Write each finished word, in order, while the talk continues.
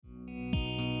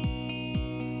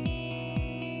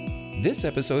This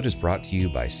episode is brought to you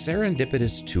by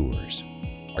Serendipitous Tours.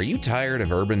 Are you tired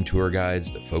of urban tour guides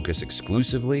that focus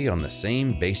exclusively on the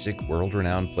same basic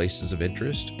world-renowned places of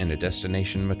interest in a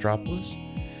destination metropolis?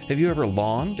 Have you ever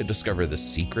longed to discover the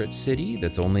secret city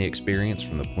that's only experienced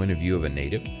from the point of view of a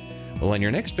native? Well, on your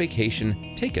next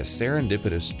vacation, take a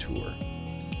Serendipitous Tour.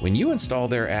 When you install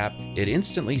their app, it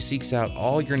instantly seeks out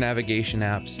all your navigation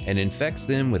apps and infects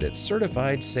them with its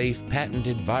certified, safe,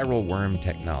 patented viral worm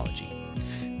technology.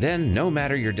 Then, no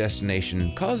matter your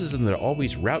destination, causes them to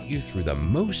always route you through the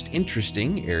most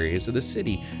interesting areas of the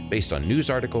city based on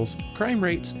news articles, crime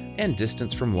rates, and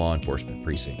distance from law enforcement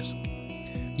precincts.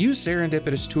 Use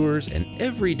Serendipitous Tours, and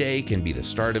every day can be the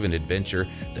start of an adventure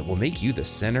that will make you the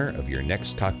center of your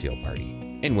next cocktail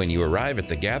party. And when you arrive at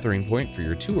the gathering point for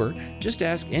your tour, just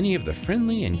ask any of the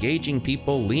friendly, engaging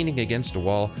people leaning against a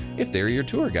wall if they're your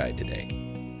tour guide today.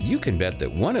 You can bet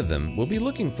that one of them will be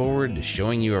looking forward to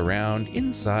showing you around,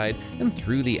 inside, and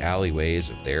through the alleyways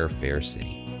of their fair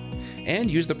city. And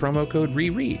use the promo code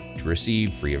REREAD to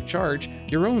receive, free of charge,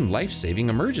 your own life-saving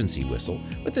emergency whistle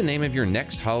with the name of your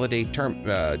next holiday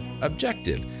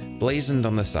objective blazoned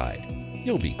on the side.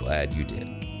 You'll be glad you did.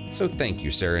 So thank you,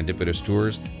 Serendipitous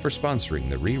Tours, for sponsoring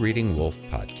the Rereading Wolf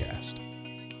podcast.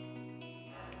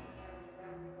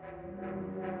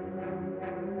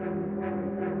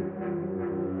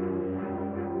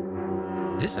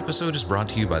 This episode is brought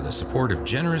to you by the support of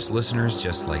generous listeners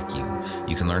just like you.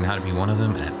 You can learn how to be one of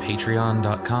them at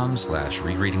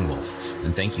patreon.com/rereadingwolf.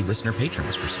 And thank you, listener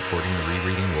patrons, for supporting the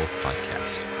Rereading Wolf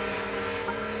podcast.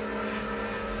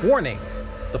 Warning.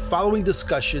 The following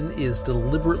discussion is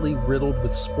deliberately riddled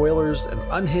with spoilers and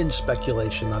unhinged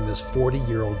speculation on this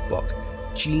 40-year-old book,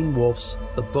 Gene Wolfe's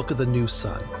The Book of the New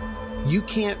Sun. You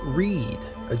can't read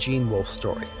a Gene Wolfe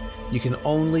story. You can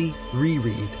only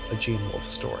reread a Gene Wolfe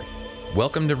story.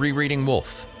 Welcome to Rereading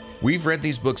Wolf. We've read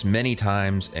these books many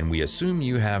times, and we assume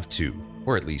you have too,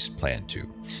 or at least plan to.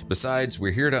 Besides,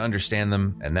 we're here to understand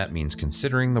them, and that means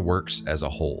considering the works as a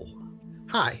whole.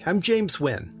 Hi, I'm James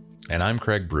Wynn. And I'm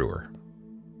Craig Brewer.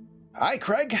 Hi,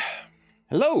 Craig.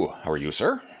 Hello. How are you,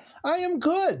 sir? I am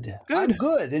good. I'm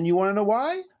good. And you want to know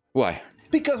why? Why?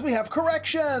 Because we have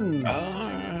corrections.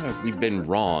 We've been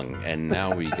wrong, and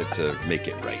now we get to make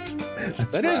it right.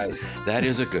 That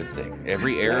is a good thing.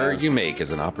 Every error you make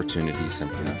is an opportunity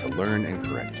simply to learn and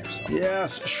correct yourself.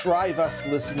 Yes, shrive us,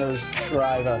 listeners.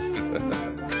 Shrive us.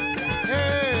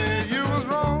 Hey, you was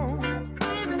wrong.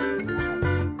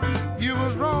 You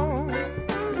was wrong.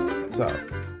 So,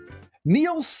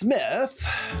 Neil Smith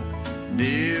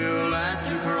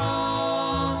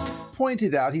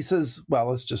pointed out, he says, well,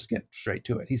 let's just get straight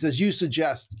to it. He says, you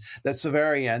suggest that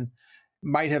Severian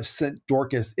might have sent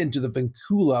Dorcas into the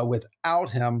vincula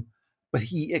without him, but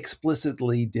he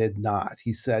explicitly did not.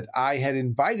 He said, I had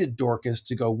invited Dorcas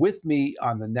to go with me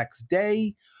on the next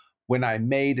day when I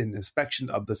made an inspection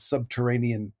of the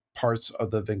subterranean parts of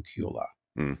the vincula.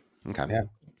 Okay. Yeah.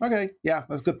 Okay. Yeah,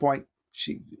 that's a good point.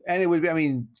 She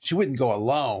wouldn't go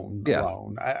alone. Yeah.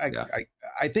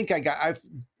 I think I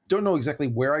don't know exactly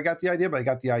where I got the idea, but I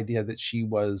got the idea that she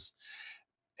was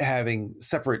having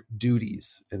separate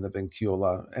duties in the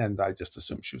vincula, and I just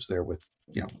assumed she was there with,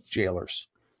 jailers.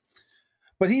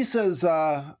 But he says,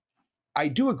 I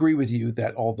do agree with you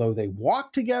that although they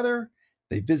walked together,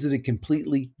 they visited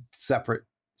completely separate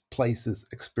places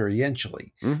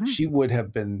experientially. Mm-hmm. She would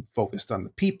have been focused on the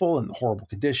people and the horrible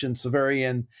conditions.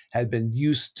 Severian had been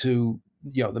used to,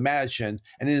 the mansion,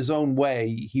 and in his own way,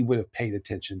 he would have paid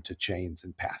attention to chains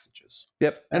and passages.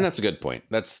 Yep, and that's a good point.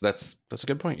 That's a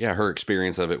good point. Yeah, her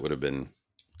experience of it would have been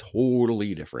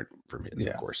totally different from his,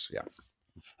 of course. Yeah.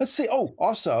 Let's see. Oh,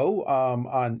 also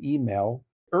on email,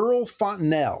 Earl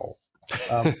Fontenelle.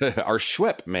 Our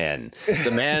Schwepp man,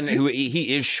 the man who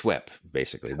he is Schwepp,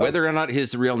 basically. Whether or not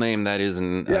his real name, that is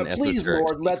an please, esoteric...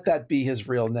 Lord, let that be his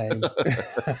real name.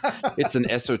 It's an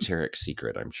esoteric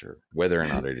secret, I'm sure, whether or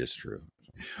not it is true.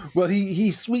 Well,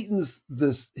 he sweetens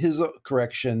his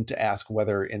correction to ask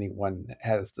whether anyone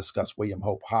has discussed William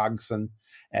Hope Hodgson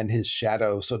and his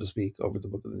shadow, so to speak, over the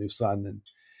Book of the New Sun. And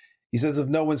he says, if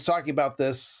no one's talking about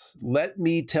this, let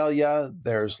me tell you,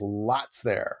 there's lots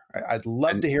there. I'd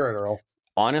love to hear it, Earl.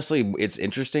 Honestly, it's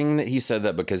interesting that he said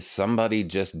that because somebody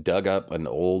just dug up an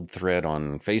old thread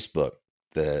on Facebook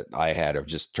that I had of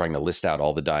just trying to list out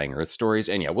all the Dying Earth stories.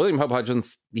 And yeah, William Hope Hodgson,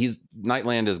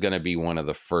 Nightland is going to be one of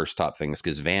the first top things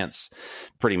because Vance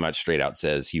pretty much straight out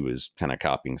says he was kind of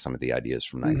copying some of the ideas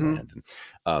from Nightland.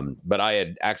 Mm-hmm. But I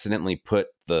had accidentally put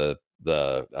the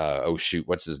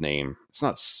what's his name?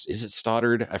 Is it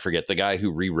Stoddard? I forget, the guy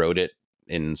who rewrote it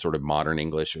in sort of modern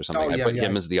English or something. I put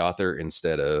him as the author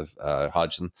instead of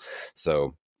Hodgson.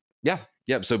 So yeah,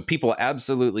 Yep. So people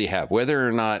absolutely have, whether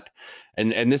or not,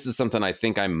 and this is something I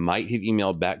think I might have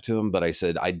emailed back to him, but I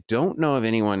said, I don't know of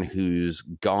anyone who's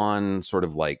gone sort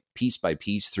of like piece by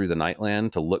piece through the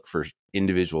Nightland to look for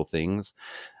individual things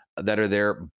that are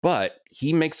there. But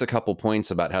he makes a couple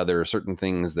points about how there are certain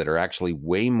things that are actually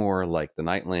way more like the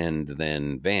Nightland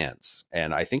than Vance.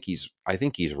 And I think he's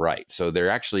right. So they're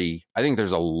actually, I think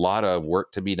there's a lot of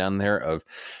work to be done there of,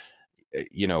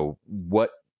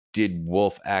 what did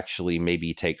Wolf actually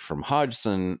maybe take from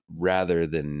Hodgson rather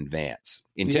than Vance,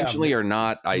 intentionally or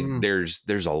not?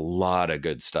 There's a lot of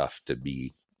good stuff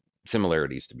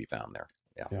similarities to be found there.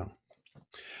 Yeah.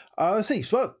 Let's see.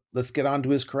 So let's get on to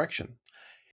his correction.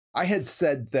 I had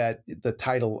said that the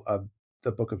title of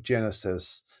the book of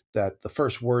Genesis, that the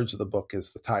first words of the book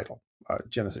is the title,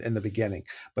 Genesis, in the beginning,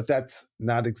 but that's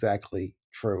not exactly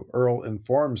true. Earl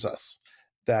informs us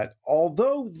that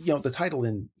although, the title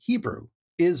in Hebrew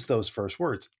is those first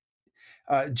words,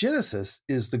 Genesis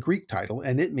is the Greek title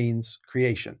and it means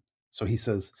creation. So he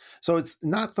says, so it's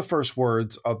not the first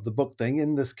words of the book thing.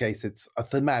 In this case, it's a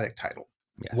thematic title.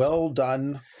 Yes. Well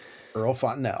done, Earl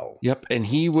Fontenelle. Yep. And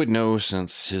he would know,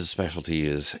 since his specialty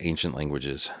is ancient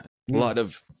languages, a lot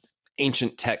of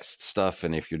ancient text stuff.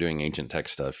 And if you're doing ancient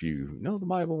text stuff, you know the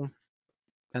Bible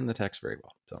and the text very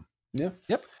well. So yeah.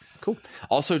 Yep. Cool.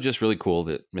 Also, just really cool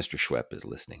that Mr. Schwepp is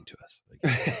listening to us.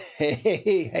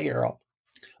 Hey, Earl.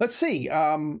 Let's see.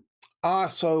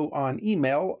 So on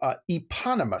email,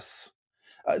 eponymous.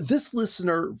 This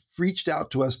listener reached out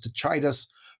to us to chide us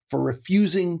for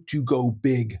refusing to go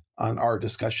big on our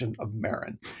discussion of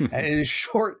Marin. And in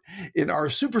short, in our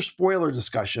super spoiler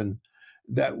discussion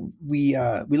that we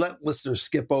let listeners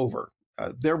skip over,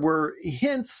 there were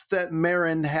hints that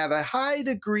Marin had a high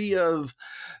degree of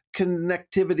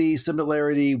connectivity,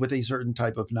 similarity with a certain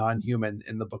type of non-human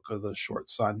in the Book of the Short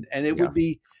Sun. And it would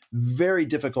be very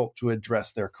difficult to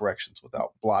address their corrections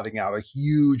without blotting out a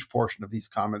huge portion of these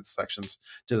comment sections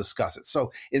to discuss it.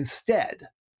 So instead,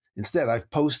 I've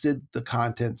posted the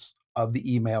contents of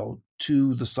the email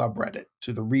to the subreddit,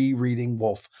 to the Rereading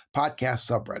Wolf podcast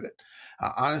subreddit.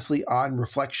 Honestly, on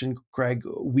reflection, Craig,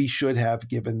 we should have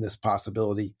given this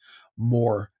possibility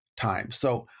more time.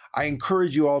 So I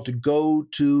encourage you all to go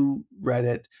to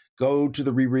Reddit, go to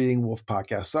the Rereading Wolf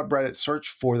podcast subreddit, search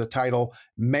for the title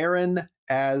Marin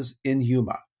as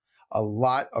Inhuma. A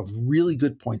lot of really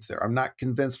good points there. I'm not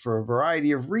convinced for a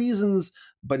variety of reasons,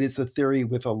 but it's a theory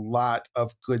with a lot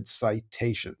of good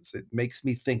citations. It makes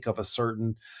me think of a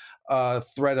certain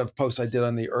thread of posts I did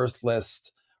on the Earth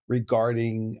List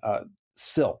regarding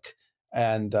Silk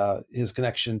and his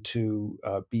connection to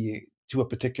being to a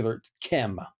particular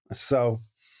chem. So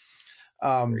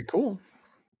very cool.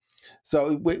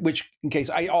 So, which in case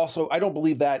I don't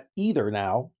believe that either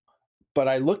now, but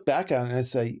I look back on it and I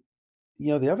say,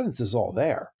 the evidence is all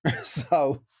there.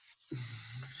 so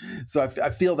I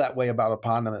feel that way about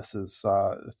Eponymous's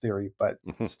theory, but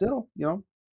still,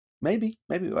 maybe.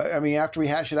 I mean, after we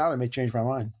hash it out, I may change my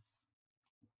mind.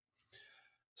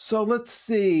 So let's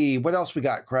see what else we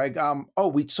got, Craig.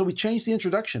 We changed the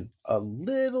introduction a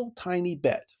little tiny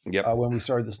bit when we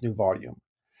started this new volume.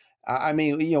 I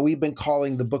mean, we've been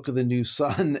calling the Book of the New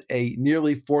Sun a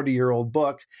nearly 40-year-old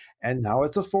book, and now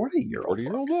it's a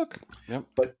 40-year-old book. Yep.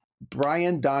 But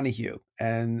Brian Donahue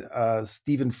and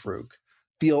Stephen Frug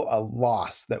feel a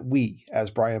loss that we,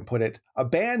 as Brian put it,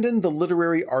 abandoned the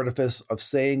literary artifice of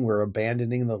saying we're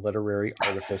abandoning the literary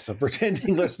artifice of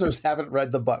pretending listeners haven't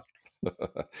read the book.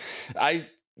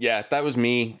 That was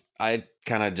me. I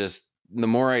kind of just, the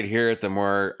more I'd hear it, the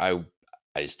more I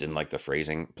just didn't like the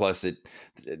phrasing. Plus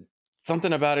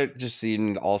something about it just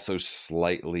seemed also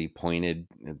slightly pointed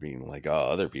and being like, oh,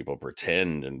 other people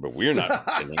pretend, but we're not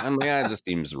pretending. I'm like, it just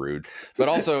seems rude. But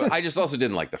also, I just also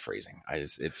didn't like the phrasing.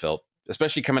 It felt,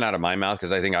 especially coming out of my mouth,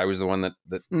 because I think I was the one that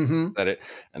said it.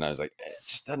 And I was like, it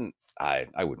just doesn't,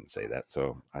 I wouldn't say that.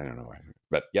 So I don't know why.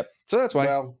 But yep. So that's why.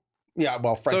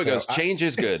 Well, frankly, so it goes, change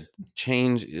is good.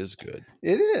 Change is good.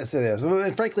 It is.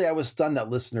 And frankly, I was stunned that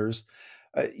listeners,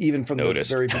 even from the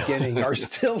very beginning, are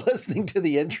still listening to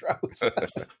the intros.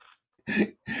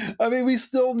 I mean, we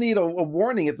still need a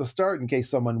warning at the start in case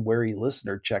someone wary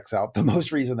listener checks out the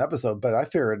most recent episode. But I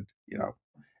figured,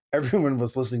 everyone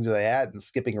was listening to the ad and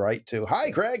skipping right to,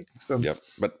 hi, Craig. So, yep.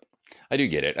 But I do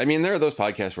get it. I mean, there are those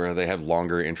podcasts where they have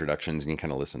longer introductions and you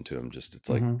kind of listen to them. Just, it's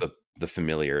like the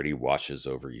familiarity washes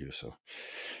over you. So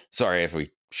sorry if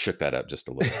we shook that up just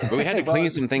a little bit. But we had to clean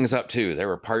some things up too. There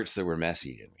were parts that were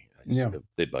messy and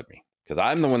they bug me because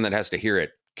I'm the one that has to hear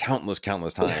it countless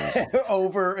times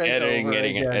over and editing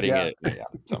it. Yeah.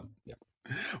 So, yeah.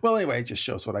 Well, anyway, it just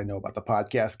shows what I know about the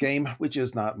podcast game, which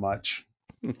is not much.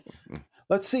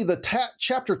 Let's see the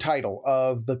chapter title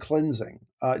of The Cleansing.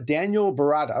 Daniel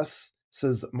Baradas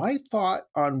says, my thought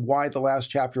on why the last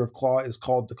chapter of Claw is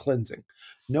called The Cleansing.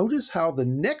 Notice how the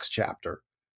next chapter,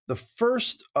 the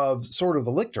first of sort of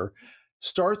the lictor,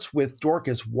 starts with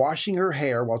Dorcas washing her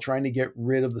hair while trying to get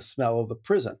rid of the smell of the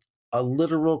prison. A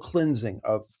literal cleansing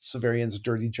of Severian's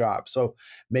dirty job. So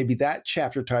maybe that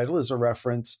chapter title is a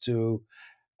reference to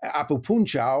Apu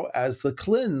Punchao as the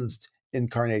cleansed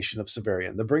incarnation of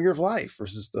Severian, the bringer of life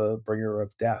versus the bringer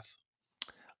of death.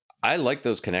 I like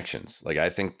those connections. Like, I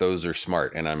think those are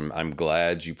smart, and I'm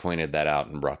glad you pointed that out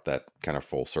and brought that kind of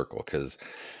full circle, because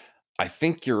I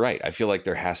think you're right. I feel like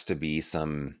there has to be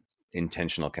some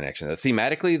intentional connection.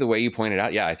 Thematically, the way you pointed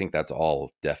out, yeah, I think that's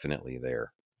all definitely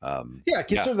there.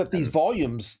 Consider that these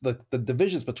volumes, the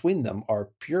divisions between them are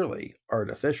purely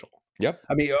artificial. Yep.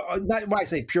 I mean, not when I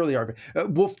say purely artificial.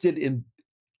 Wolf did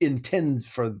intend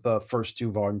for the first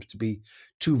two volumes to be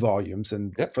 2 volumes,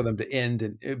 and for them to end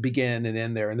and begin and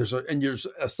end there. And there's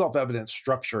a self-evident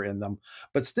structure in them.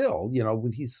 But still,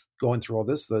 when he's going through all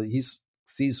this, he's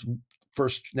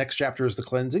next chapter is the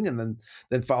cleansing, and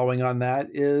then following on that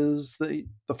is the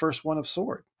first one of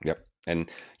Sword. Yep.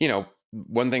 And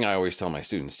one thing I always tell my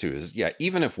students too is,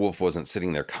 even if Wolf wasn't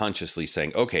sitting there consciously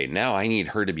saying, okay, now I need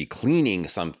her to be cleaning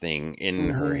something in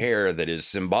her hair that is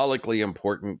symbolically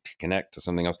important to connect to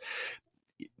something else,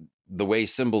 the way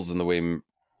symbols and the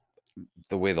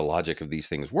way the logic of these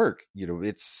things work,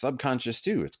 it's subconscious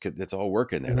too. It's all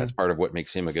working there. That's part of what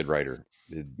makes him a good writer.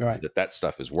 Right. That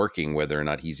stuff is working, whether or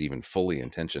not he's even fully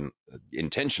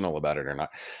intentional about it or not.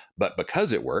 But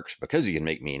because it works, because you can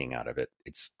make meaning out of it,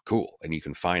 it's cool, and you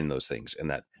can find those things, and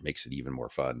that makes it even more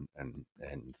fun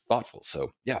and thoughtful.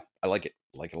 So yeah, I like it.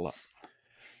 I like it a lot.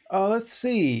 Let's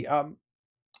see.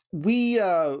 We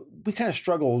kind of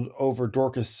struggled over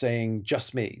Dorcas saying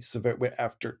 "just me"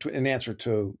 in answer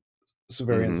to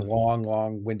Severian's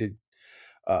long-winded,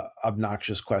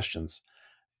 obnoxious questions.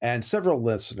 And several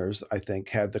listeners, I think,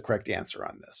 had the correct answer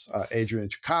on this. Adrian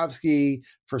Tchaikovsky,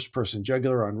 First Person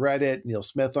Jugular on Reddit, Neil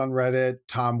Smith on Reddit,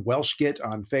 Tom Welshgit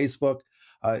on Facebook,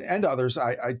 and others.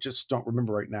 I just don't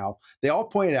remember right now. They all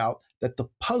pointed out that the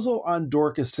puzzle on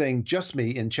Dorcas saying "just me"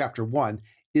 in chapter 1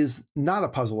 is not a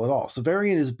puzzle at all.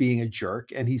 Severian is being a jerk,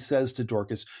 and he says to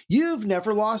Dorcas, "You've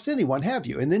never lost anyone, have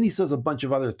you?" And then he says a bunch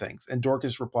of other things, and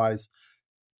Dorcas replies,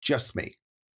 "Just me."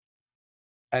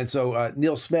 And so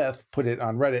Neil Smith put it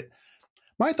on Reddit.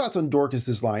 My thoughts on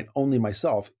Dorcas's line, "only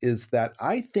myself," is that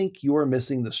I think you're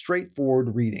missing the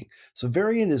straightforward reading.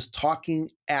 Severian is talking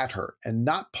at her and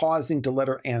not pausing to let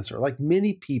her answer, like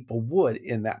many people would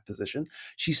in that position.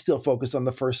 She's still focused on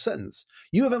the first sentence.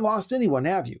 "You haven't lost anyone,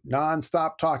 have you?"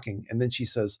 Non-stop talking. And then she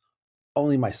says,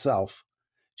 "only myself."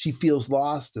 She feels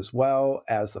lost, as well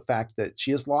as the fact that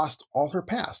she has lost all her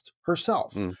past,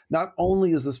 herself. Not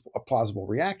only is this a plausible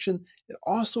reaction, it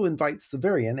also invites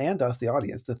Severian and us, the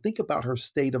audience, to think about her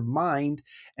state of mind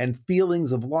and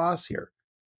feelings of loss here.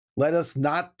 Let us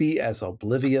not be as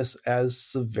oblivious as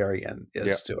Severian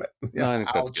is to it. No, I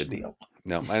think that's good. Neil.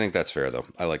 No, I think that's fair, though.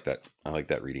 I like that. I like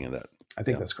that reading of that. I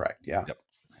think that's correct. Yeah. Yep.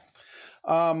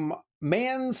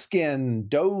 Manskin,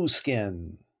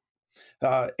 doeskin.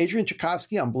 Adrian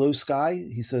Tchaikovsky on Blue Sky,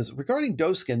 he says, regarding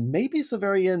doeskin, maybe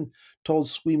Severian told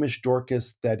squeamish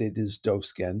Dorcas that it is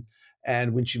doeskin,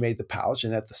 and when she made the pouch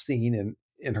and at the scene and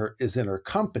is in her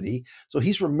company, so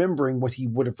he's remembering what he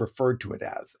would have referred to it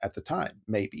as at the time.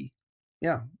 Maybe.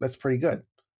 Yeah, that's pretty good.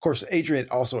 Of course, Adrian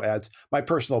also adds, my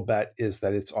personal bet is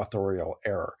that it's authorial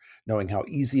error, knowing how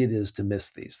easy it is to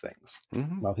miss these things.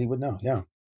 Well, he would know. Yeah.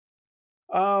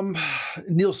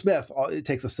 Neil Smith, it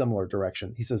takes a similar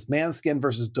direction. He says, manskin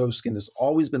versus doeskin has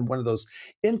always been one of those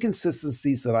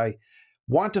inconsistencies that I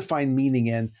want to find meaning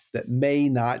in that may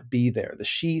not be there. The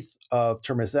sheath of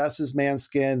Terminus S is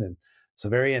manskin, and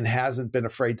Severian hasn't been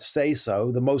afraid to say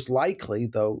so. The most likely,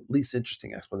 though least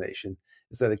interesting explanation,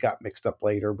 is that it got mixed up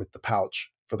later with the pouch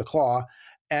for the claw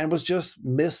and was just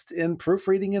missed in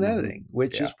proofreading and editing,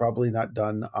 which is probably not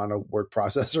done on a word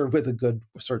processor with a good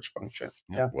search function.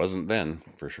 Yeah. It wasn't then,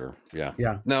 for sure. Yeah.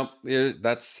 Yeah. No,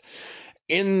 that's,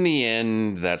 in the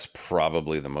end, that's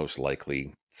probably the most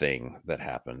likely thing that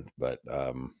happened. But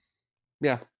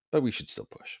but we should still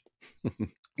push.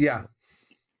 Yeah.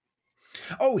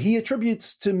 Oh, he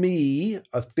attributes to me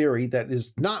a theory that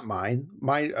is not mine.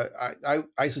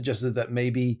 I suggested that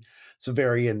maybe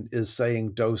Severian is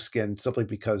saying doeskin simply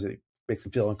because it makes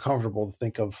him feel uncomfortable to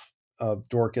think of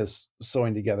Dorcas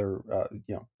sewing together,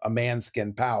 a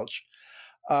manskin pouch.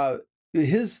 The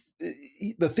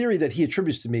theory that he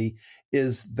attributes to me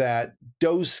is that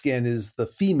doe skin is the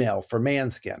female for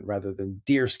man skin rather than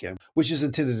deer skin, which is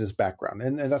intended as background.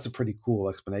 And that's a pretty cool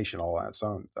explanation all on its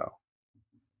own, though.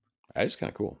 It's kind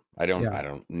of cool. I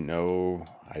don't know.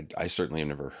 I certainly have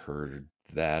never heard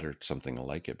that or something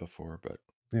like it before, but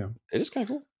yeah, it is kind of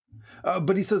cool.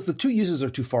 But he says the two uses are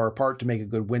too far apart to make a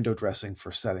good window dressing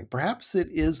for setting. Perhaps it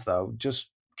is, though,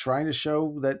 just trying to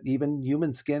show that even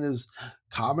human skin is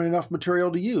common enough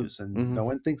material to use, and no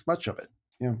one thinks much of it.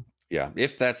 Yeah. Yeah.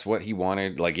 If that's what he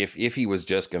wanted, like if he was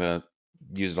just going to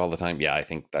use it all the time, yeah, I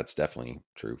think that's definitely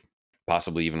true.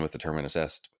 Possibly even with the Terminus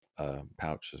Est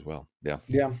pouch as well. Yeah.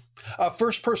 Yeah.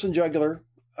 First person jugular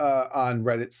on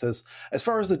Reddit says, as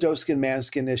far as the doe skin, man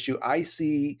skin issue, I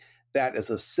see that as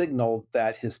a signal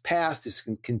that his past is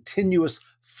in continuous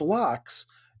flux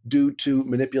due to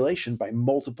manipulation by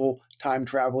multiple time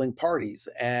traveling parties,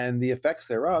 and the effects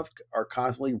thereof are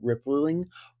constantly rippling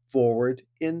forward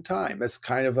in time. That's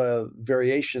kind of a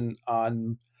variation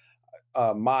on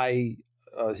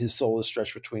his soul is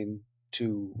stretched between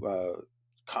two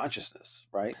consciousness,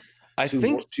 right? I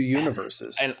think two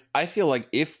universes. And I feel like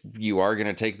if you are going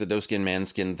to take the doe skin, man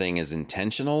skin thing as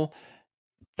intentional,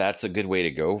 that's a good way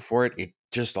to go for it. It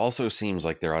just also seems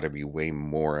like there ought to be way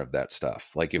more of that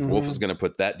stuff. Like if Wolf was going to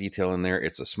put that detail in there,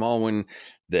 it's a small one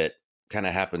that kind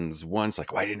of happens once.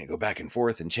 Like, why didn't it go back and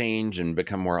forth and change and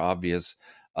become more obvious?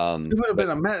 It would have been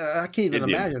I can't even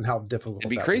imagine how difficult it'd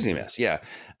be. Crazy mess. Yeah.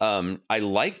 I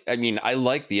like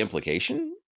the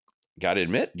implication. Got to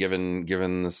admit,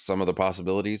 given some of the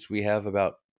possibilities we have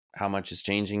about how much is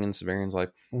changing in Severian's life.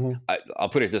 I'll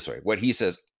put it this way. What he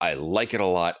says, I like it a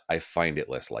lot. I find it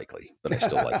less likely, but I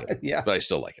still like it. Yeah. But I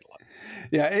still like it a lot.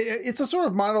 Yeah. It's a sort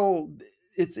of model.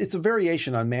 It's a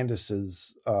variation on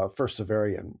Mandus's first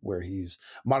Severian, where he's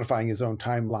modifying his own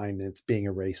timeline and it's being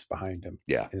erased behind him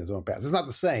in his own past. It's not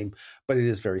the same, but it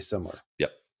is very similar.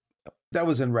 Yep. That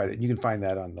was in Reddit. You can find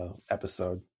that on the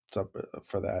episode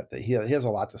for that. He has a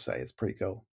lot to say. It's pretty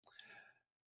cool.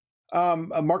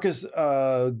 Marcus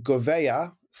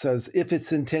Govea says, if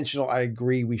it's intentional, I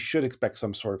agree. We should expect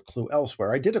some sort of clue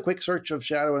elsewhere. I did a quick search of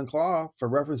Shadow and Claw for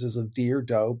references of deer,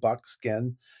 doe, buck,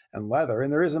 skin, and leather,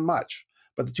 and there isn't much.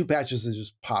 But the two patches that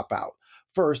just pop out.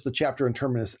 First, the chapter in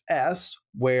Terminus S,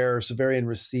 where Severian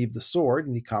received the sword,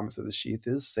 and he comments that the sheath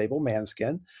is sable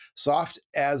manskin, soft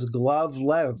as glove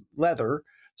leather,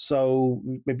 so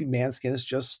maybe manskin is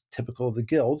just typical of the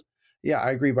guild. Yeah,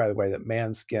 I agree, by the way, that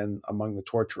manskin among the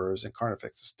torturers and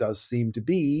carnifexes does seem to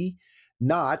be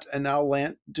not an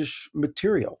outlandish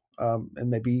material. And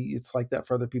maybe it's like that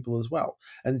for other people as well.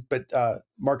 But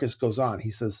Marcus goes on.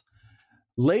 He says,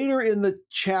 later in the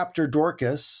chapter,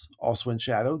 Dorcas, also in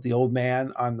Shadow, the old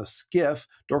man on the skiff,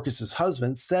 Dorcas's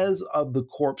husband, says of the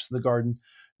corpse in the garden,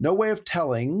 no way of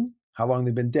telling how long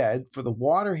they've been dead, for the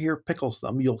water here pickles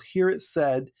them. You'll hear it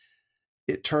said,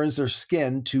 it turns their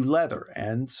skin to leather,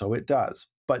 and so it does.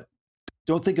 But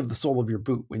don't think of the sole of your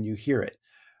boot when you hear it.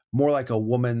 More like a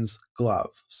woman's glove.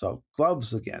 So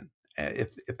gloves again,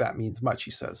 if that means much,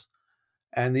 he says.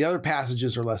 And the other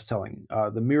passages are less telling.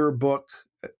 The mirror book,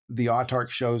 the autarch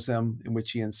shows him, in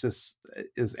which he insists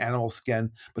is animal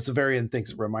skin, but Severian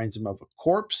thinks it reminds him of a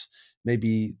corpse,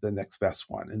 maybe the next best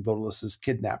one. And Vodalus's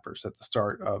kidnappers at the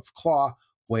start of Claw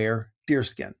wear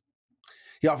deerskin.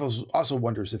 He also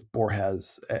wonders if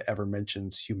Borges ever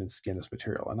mentions human skin as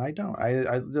material, and I don't.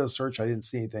 I did a search. I didn't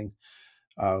see anything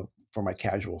for my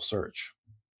casual search.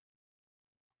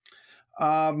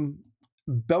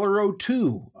 Bellero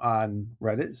 2 on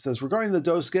Reddit says, regarding the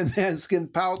doe skin, man skin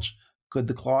pouch, could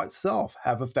the claw itself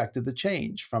have affected the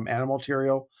change from animal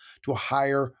material to a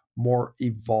higher, more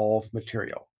evolved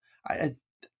material? I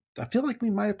feel like we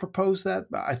might have proposed that.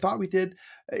 I thought we did.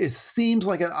 It seems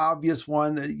like an obvious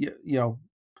one.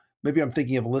 Maybe I'm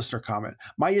thinking of a listener comment.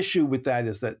 My issue with that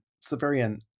is that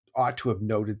Severian ought to have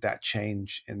noted that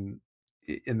change in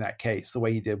that case, the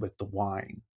way he did with the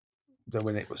wine,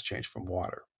 when it was changed from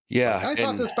water. Yeah. Like, I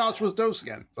thought this pouch was doe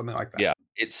skin, something like that. Yeah.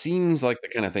 It seems like the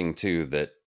kind of thing, too,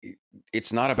 that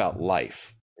it's not about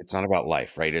life. It's not about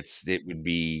life, right? It would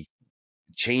be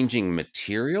changing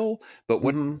material, but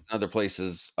what in other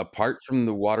places, apart from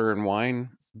the water and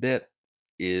wine bit,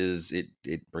 is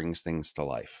it brings things to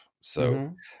life.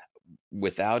 So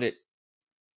without it,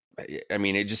 I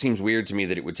mean, it just seems weird to me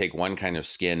that it would take one kind of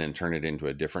skin and turn it into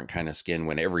a different kind of skin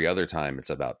when every other time it's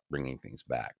about bringing things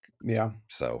back. Yeah.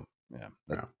 So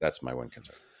that's my one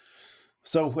concern.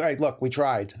 So, hey, look, we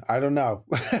tried. I don't know.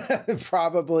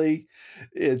 Probably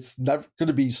it's never going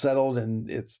to be settled, and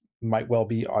it might well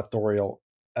be authorial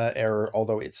error,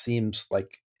 although it seems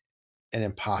like an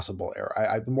impossible error.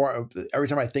 Every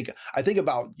time I think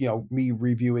about, me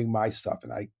reviewing my stuff,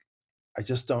 and I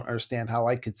just don't understand how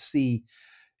I could see.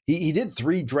 He did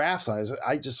 3 drafts on it.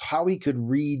 I just, how he could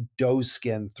read Doe's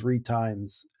Skin 3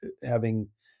 times, having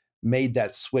made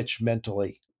that switch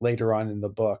mentally later on in the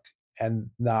book and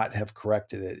not have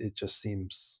corrected it. It just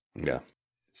seems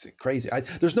it's crazy.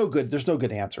 There's no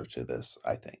good answer to this,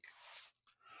 I think.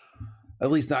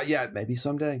 At least not yet. Maybe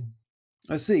someday.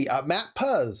 Let's see. Matt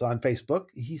Puzz on Facebook.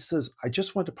 He says, I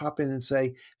just want to pop in and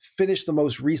say, finished the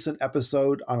most recent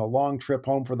episode on a long trip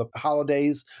home for the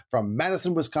holidays from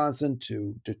Madison, Wisconsin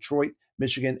to Detroit,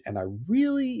 Michigan, and I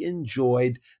really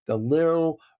enjoyed the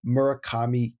little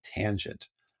Murakami tangent.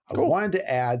 Cool. I wanted to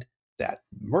add that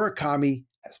Murakami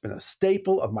has been a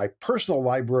staple of my personal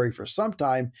library for some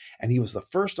time, and he was the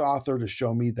first author to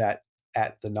show me that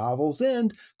at the novel's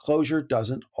end, closure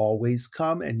doesn't always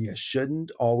come, and you shouldn't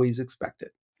always expect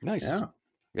it. Nice. Yeah.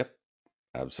 Yep.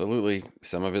 Absolutely.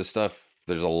 Some of his stuff,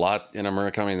 there's a lot in a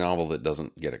Murakami novel that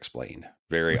doesn't get explained.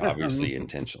 Very obviously,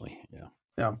 intentionally. Yeah.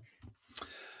 Yeah.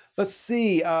 Let's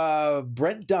see.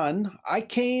 Brent Dunn. I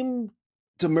came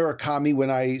to Murakami when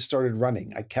I started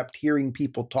running. I kept hearing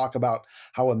people talk about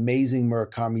how amazing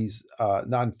Murakami's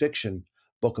nonfiction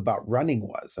book about running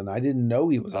was, and I didn't know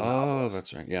he was a novelist. Oh,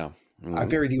 that's right. Yeah. Mm-hmm. I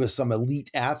figured he was some elite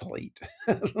athlete.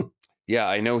 Yeah,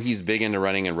 I know he's big into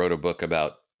running and wrote a book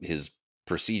about his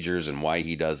procedures and why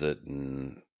he does it.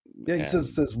 He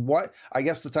says what? I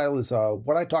guess the title is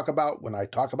 "What I Talk About When I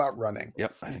Talk About Running."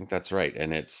 Yep, I think that's right.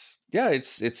 And it's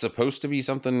supposed to be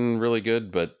something really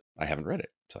good, but I haven't read it,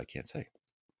 so I can't say.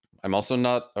 I'm also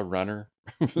not a runner,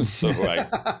 so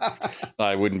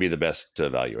I wouldn't be the best to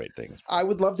evaluate things. I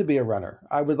would love to be a runner.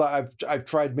 I've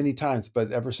tried many times,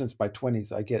 but ever since my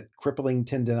 20s, I get crippling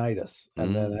tendinitis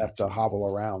and then have to hobble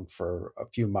around for a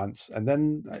few months. And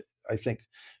then I think,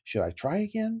 should I try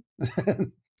again?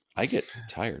 I get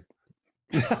tired.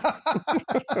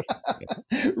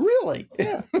 Really?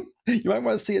 Yeah. You might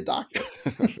want to see a doctor.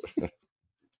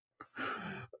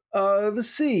 Let's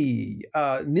see.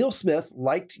 Neil Smith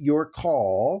liked your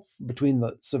call between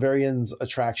the Severian's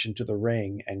attraction to the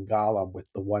ring and Gollum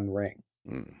with the one ring.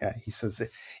 Yeah, he says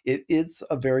it's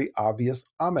a very obvious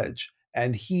homage,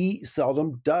 and he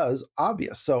seldom does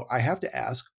obvious. So I have to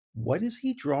ask, what is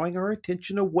he drawing our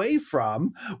attention away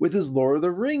from with his Lord of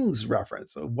the Rings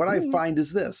reference? What I find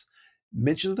is this: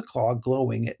 mention of the claw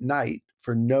glowing at night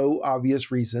for no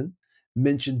obvious reason,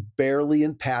 mentioned barely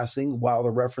in passing while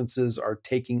the references are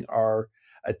taking our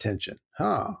attention.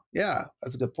 Yeah,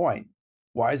 that's a good point.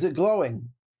 Why is it glowing?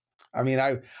 I mean,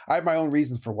 I have my own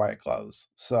reasons for why it glows.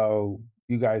 So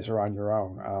you guys are on your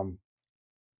own.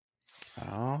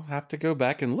 I'll have to go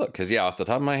back and look because, off the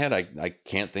top of my head, I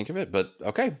can't think of it. But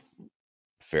okay,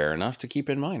 fair enough to keep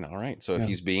in mind. All right. So if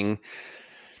he's being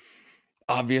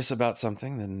obvious about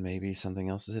something, then maybe something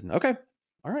else is hidden. Okay.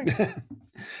 All right.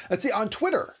 Let's see. On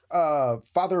Twitter,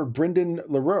 Father Brendan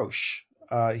LaRoche,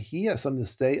 he has something to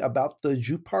say about the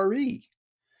Jupari.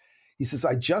 He says,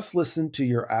 I just listened to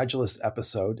your Agilis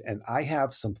episode, and I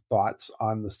have some thoughts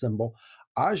on the symbol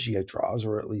Agia draws,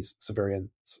 or at least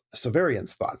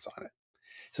Severian's thoughts on it.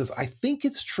 He says, I think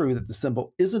it's true that the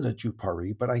symbol isn't a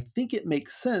Jupari, but I think it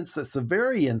makes sense that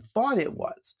Severian thought it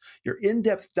was. Your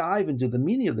in-depth dive into the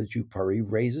meaning of the Jupari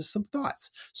raises some thoughts.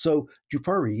 So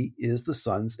Jupari is the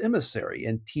sun's emissary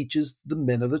and teaches the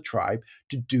men of the tribe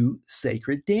to do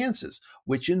sacred dances,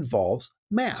 which involves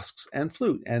masks and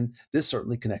flute. And this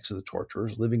certainly connects to the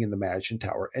torturers living in the Magician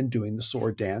Tower and doing the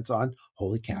sword dance on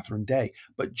Holy Catherine Day.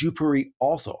 But Jupari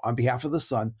also, on behalf of the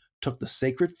sun, took the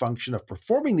sacred function of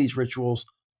performing these rituals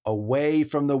away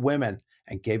from the women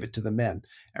and gave it to the men.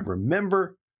 And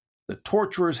remember, the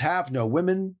torturers have no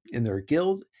women in their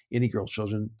guild. Any girl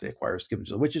children they acquire is given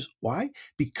to the witches. Why?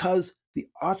 Because the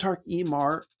autarch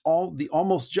Emar, the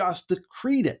almost just,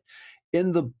 decreed it.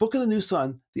 In the Book of the New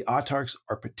Sun, the autarchs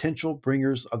are potential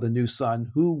bringers of the new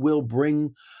sun who will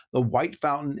bring the white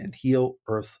fountain and heal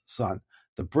Earth's sun.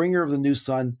 The bringer of the new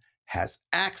sun has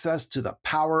access to the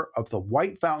power of the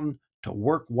white fountain to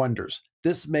work wonders.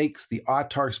 This makes the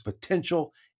autarchs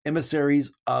potential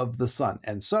emissaries of the sun.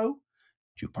 And so,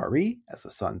 Jupari, as the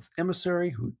sun's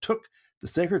emissary who took the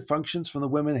sacred functions from the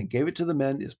women and gave it to the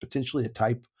men, is potentially a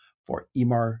type for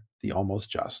Emar the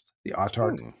Almost Just, the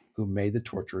autarch who made the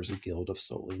torturers a guild of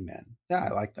solely men. Yeah,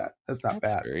 I like that. That's not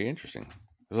bad. Very interesting.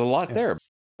 There's a lot there.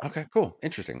 Okay, cool.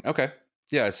 Interesting. Okay.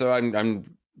 Yeah, so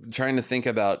I'm trying to think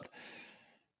about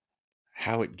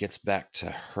how it gets back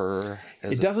to her.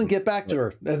 It doesn't get back to her.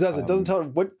 It doesn't. It doesn't tell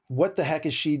her what the heck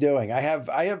is she doing. I have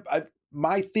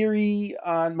my theory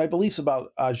on my beliefs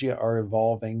about Agia are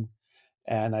evolving,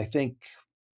 and I think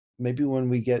maybe when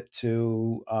we get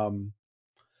to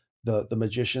the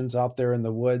magicians out there in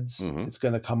the woods, it's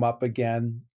going to come up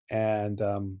again, And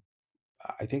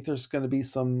I think there's going to be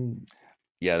some.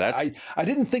 Yeah, that's I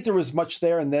didn't think there was much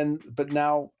there, but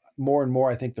now more and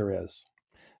more I think there is.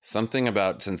 something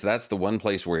about, since that's the one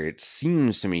place where it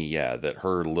seems to me, that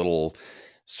her little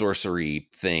sorcery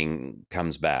thing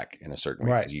comes back in a certain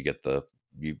way, because you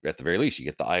at the very least you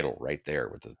get the idol right there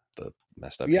with the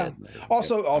messed up head.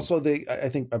 Also,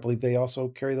 I believe they also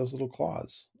carry those little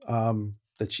claws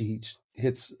that she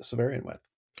hits Severian with.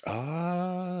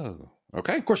 Oh,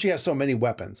 okay. Of course, she has so many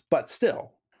weapons, but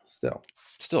still,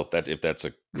 that if that's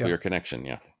a clear connection,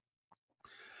 yeah.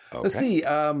 Okay. Let's see.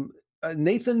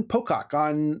 Nathan Pocock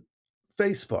on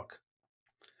Facebook.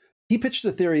 He pitched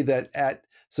a theory that at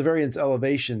Severian's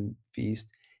elevation feast,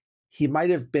 he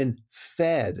might have been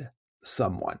fed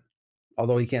someone,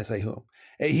 although he can't say whom.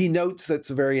 He notes that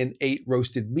Severian ate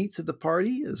roasted meats at the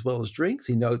party as well as drinks.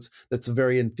 He notes that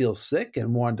Severian feels sick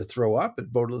and wanted to throw up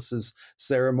at Vodalus's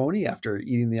ceremony after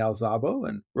eating the alzabo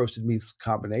and roasted meats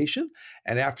combination.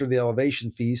 And after the elevation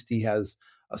feast, he has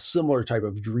a similar type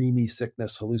of dreamy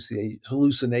sickness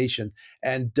hallucination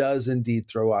and does indeed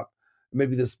throw up.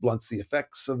 Maybe this blunts the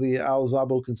effects of the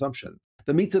alzabo consumption.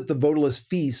 The meats at the Vodalus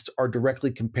feast are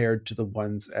directly compared to the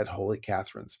ones at Holy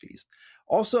Catherine's feast.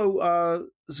 Also,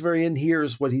 Severian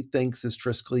hears what he thinks is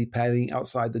Triskley padding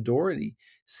outside the door, and he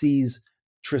sees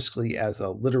Triskley as a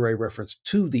literary reference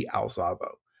to the alzabo.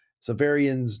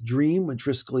 Severian's dream when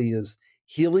Triskley is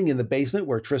healing in the basement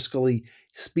where Triskley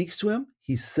speaks to him,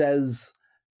 he says,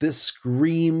 "This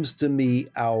screams to me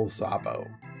alzabo."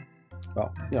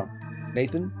 Well,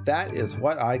 Nathan, that is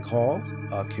what I call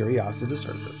a curiositas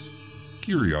earthus.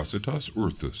 Curiositas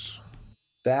earthus.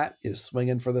 That is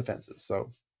swinging for the fences.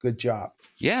 So good job.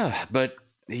 Yeah, but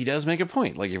he does make a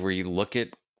point. Like if we look at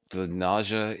the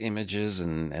nausea images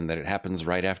and that it happens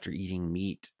right after eating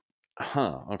meat.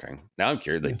 Okay. Now I'm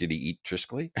curious. Like, did he eat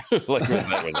Triskley? Like, was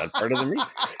that part of the meat?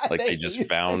 Like they just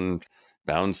found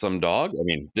some dog? I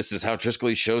mean, this is how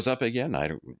Triskley shows up again? I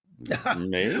don't.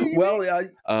 Maybe. Well,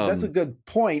 that's a good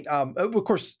point. Of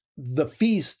course, the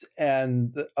feast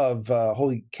of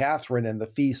Holy Catherine and the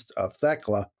feast of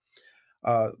Thecla,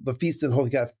 the feast in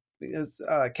Holy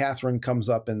Catherine comes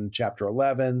up in chapter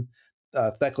 11.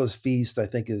 Thecla's feast, I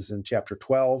think, is in chapter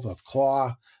 12 of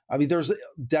Claw. I mean, there's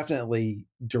definitely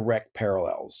direct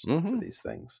parallels for these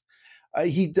things.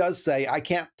 He does say, I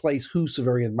can't place who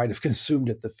Severian might have consumed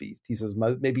at the feast. He says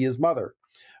maybe his mother,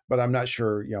 but I'm not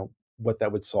sure, what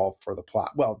that would solve for the plot.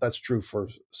 Well, that's true for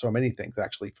so many things,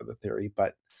 actually, for the theory.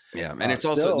 But yeah, and it's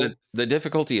also the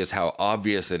difficulty is how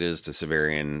obvious it is to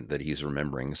Severian that he's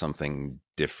remembering something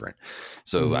different.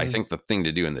 So I think the thing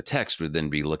to do in the text would then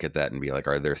be look at that and be like,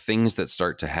 are there things that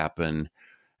start to happen?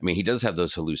 I mean, he does have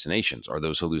those hallucinations. Are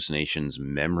those hallucinations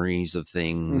memories of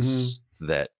things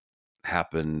that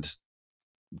happened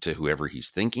to whoever he's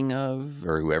thinking of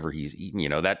or whoever he's eating,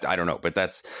 that I don't know,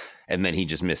 but and then he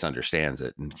just misunderstands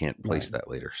it and can't place that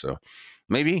later. So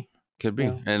maybe could be.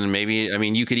 Yeah. And maybe, I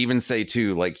mean, you could even say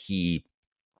too, like he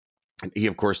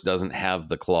of course doesn't have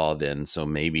the claw then. So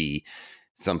maybe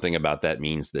something about that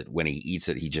means that when he eats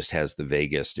it, he just has the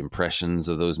vaguest impressions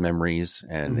of those memories.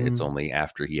 And it's only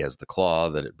after he has the claw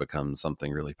that it becomes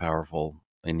something really powerful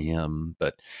in him,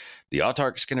 but the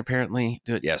autarchs can apparently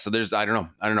do it. Yeah. So I don't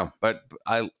know, but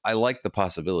I like the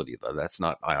possibility though.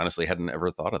 I honestly hadn't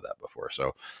ever thought of that before.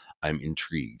 So I'm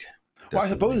intrigued. Well, I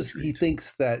suppose he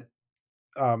thinks that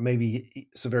maybe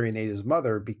Severian ate his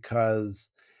mother because,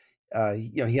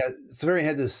 Severian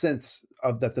had this sense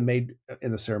of that the maid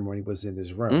in the ceremony was in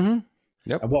his room.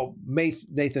 Yep. Well,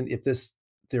 Nathan, if this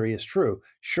theory is true,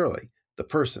 surely the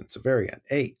person Severian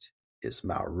ate is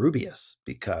Malrubius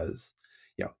because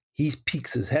he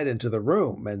peeks his head into the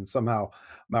room and somehow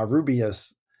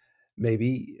Malrubius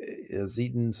maybe is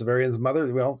eating Severian's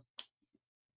mother. Well,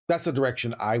 that's the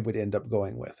direction I would end up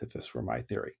going with if this were my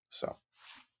theory. So,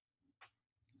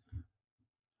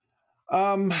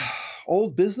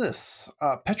 old business.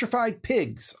 Petrified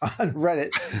Pigs on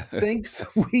Reddit thinks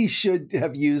we should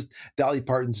have used Dolly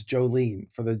Parton's Jolene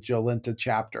for the Jolenta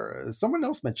chapter. Someone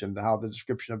else mentioned how the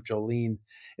description of Jolene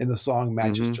in the song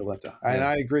matches Jolenta. And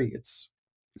I agree. It's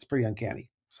pretty uncanny.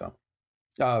 So,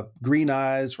 green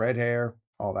eyes, red hair,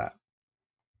 all that.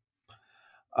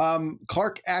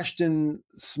 Clark Ashton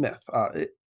Smith,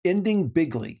 Ending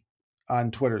Bigly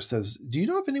on Twitter says, do you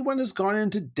know if anyone has gone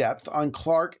into depth on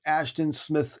Clark Ashton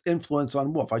Smith's influence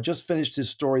on Wolfe? I just finished his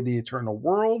story, The Eternal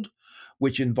World,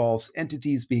 which involves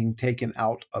entities being taken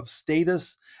out of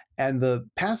status. And the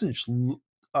passage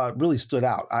really stood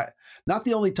out. Not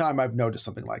the only time I've noticed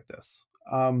something like this.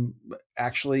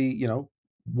 Actually,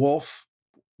 Wolfe,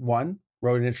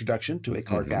 wrote an introduction to a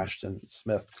Clark Ashton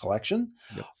Smith collection.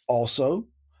 Yep. Also,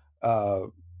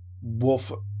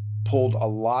 Wolfe pulled a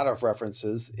lot of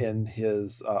references in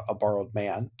his A Borrowed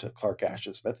Man to Clark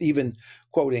Ashton Smith, even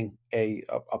quoting a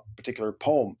particular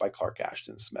poem by Clark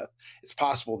Ashton Smith. It's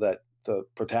possible that the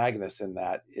protagonist in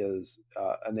that is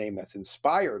a name that's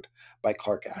inspired by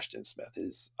Clark Ashton Smith.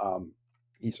 He's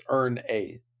Ern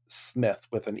A. Smith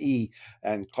with an E,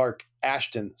 and Clark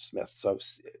Ashton Smith. So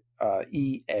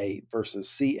E-A versus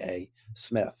C-A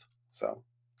Smith. So,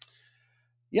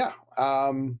 yeah.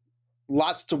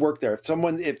 Lots to work there.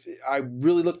 If I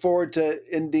really look forward to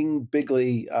ending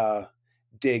Bigley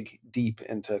dig deep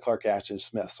into Clark Ashton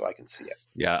Smith so I can see it.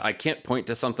 Yeah, I can't point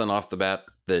to something off the bat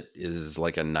that is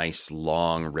like a nice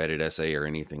long Reddit essay or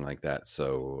anything like that.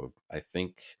 So I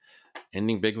think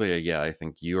ending Bigley, I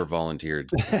think you are volunteered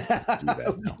to do that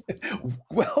now.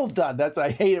 Well done. I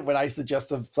hate it when I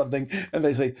suggest something and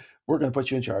they say, we're going to put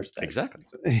you in charge. Exactly.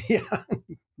 Yeah,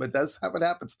 but that's how it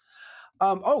happens.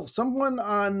 Someone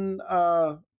on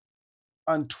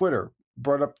Twitter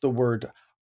brought up the word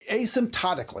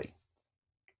asymptotically.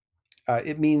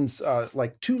 It means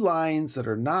like two lines that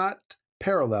are not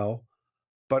parallel,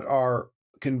 but are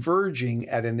converging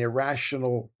at an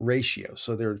irrational ratio.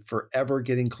 So they're forever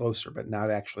getting closer, but not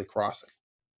actually crossing.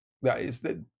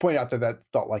 Point out that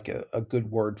felt like a good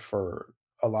word for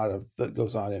a lot of that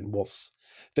goes on in Wolfe's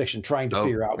fiction, trying to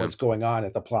figure out what's going on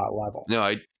at the plot level.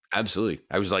 No, absolutely.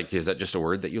 I was like, is that just a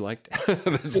word that you liked?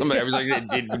 Somebody, I was like,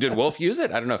 did Wolfe use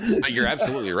it? I don't know. But you're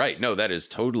absolutely right. No, that is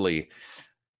totally,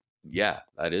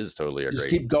 that is totally a just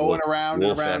great. Keep going around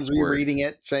and around, rereading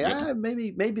it. Say,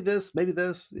 maybe this.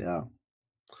 Yeah.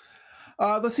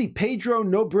 Let's see. Pedro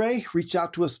Nobre reached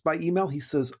out to us by email. He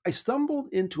says, I stumbled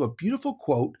into a beautiful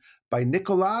quote by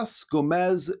Nicolas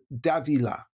Gomez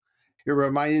Davila. It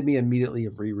reminded me immediately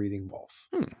of rereading Wolfe.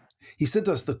 He sent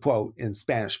us the quote in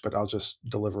Spanish, but I'll just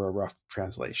deliver a rough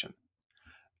translation.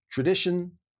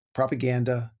 Tradition,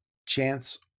 propaganda,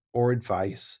 chance, or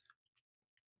advice,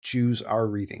 choose our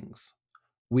readings.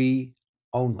 We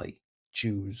only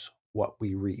choose what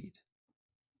we read.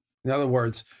 In other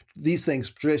words, these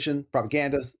things, tradition,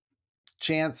 propaganda,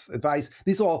 chance, advice,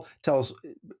 these all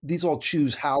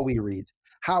choose how we read.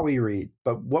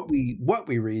 But what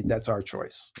we read, that's our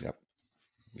choice. Yep.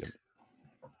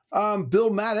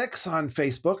 Bill Maddox on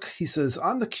Facebook, he says,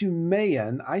 on the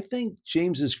Cumaean, I think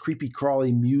James's creepy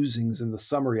crawly musings in the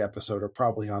summary episode are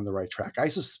probably on the right track. I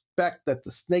suspect that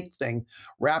the snake thing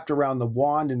wrapped around the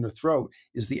wand in her throat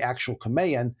is the actual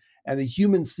Cumaean, and the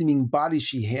human-seeming body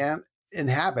she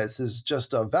inhabits is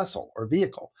just a vessel or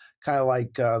vehicle, kind of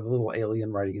like the little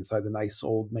alien riding inside the nice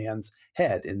old man's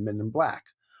head in Men in Black,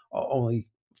 only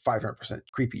 500%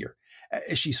 creepier.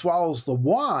 As she swallows the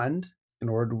wand in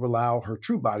order to allow her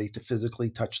true body to physically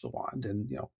touch the wand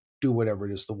and, do whatever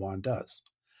it is the wand does.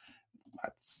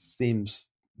 That seems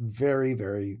very,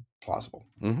 very plausible.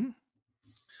 Mm-hmm.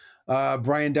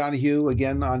 Brian Donahue,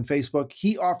 again on Facebook,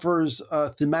 he offers a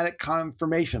thematic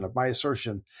confirmation of my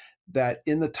assertion that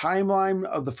in the timeline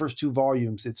of the first two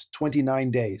volumes, it's 29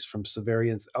 days from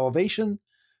Severian's elevation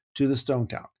to the Stone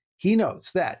Town. He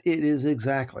notes that it is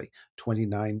exactly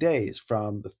 29 days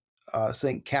from the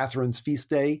St. Catherine's feast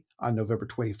day on November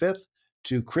 25th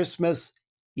to Christmas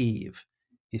Eve.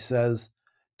 He says,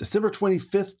 December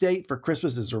 25th date for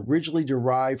Christmas is originally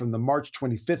derived from the March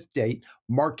 25th date,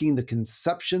 marking the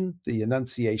conception, the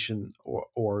Annunciation,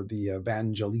 or the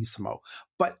Evangelissimo.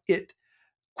 But it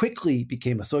quickly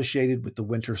became associated with the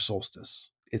winter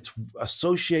solstice. It's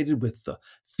associated with the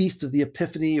Feast of the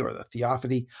Epiphany or the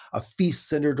Theophany, a feast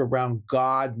centered around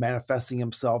God manifesting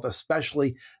himself,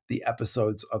 especially the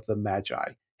episodes of the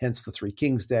Magi, hence the Three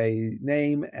Kings Day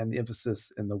name and the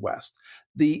emphasis in the West.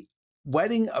 The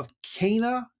wedding of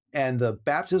Cana and the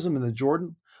baptism in the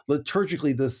Jordan,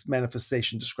 liturgically, this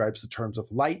manifestation describes the terms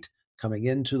of light coming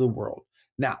into the world.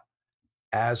 Now,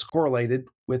 as correlated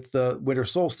with the winter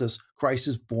solstice, Christ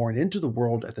is born into the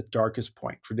world at the darkest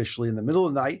point, traditionally in the middle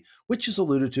of the night, which is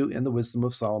alluded to in the Wisdom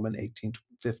of Solomon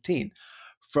 18:15.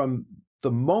 From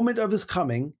the moment of his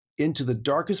coming into the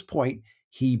darkest point,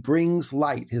 he brings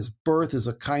light. His birth is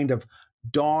a kind of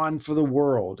dawn for the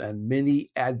world, and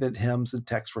many Advent hymns and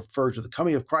texts refer to the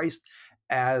coming of Christ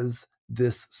as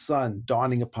this sun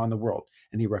dawning upon the world.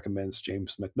 And he recommends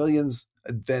James Macmillan's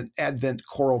Advent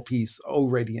choral piece, O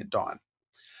Radiant Dawn.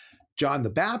 John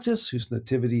the Baptist, whose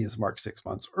nativity is marked 6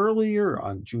 months earlier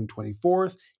on June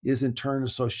 24th, is in turn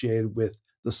associated with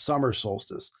the summer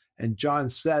solstice. And John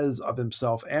says of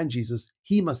himself and Jesus,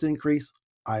 he must increase,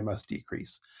 I must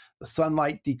decrease. The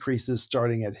sunlight decreases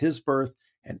starting at his birth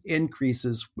and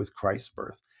increases with Christ's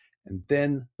birth. And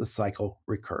then the cycle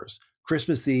recurs.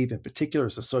 Christmas Eve in particular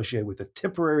is associated with the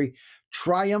temporary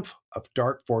triumph of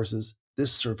dark forces.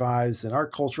 this survives in our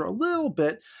culture a little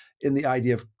bit in the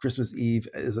idea of Christmas Eve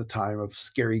as a time of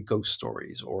scary ghost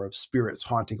stories or of spirits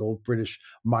haunting old British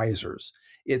misers.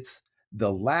 It's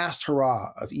the last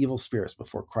hurrah of evil spirits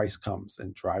before Christ comes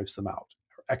and drives them out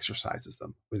or exorcises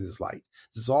them with his light.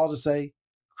 This is all to say,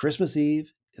 Christmas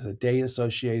Eve is a day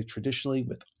associated traditionally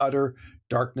with utter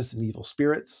darkness and evil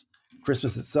spirits.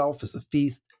 Christmas itself is a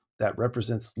feast that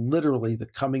represents literally the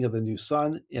coming of the new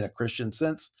sun in a Christian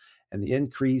sense and the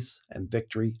increase and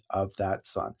victory of that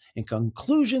sun. In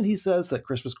conclusion, he says that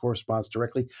Christmas corresponds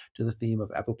directly to the theme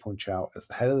of Upon as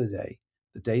the head of the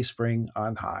day spring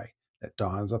on high that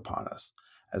dawns upon us,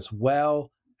 as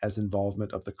well as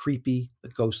involvement of the creepy, the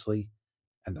ghostly,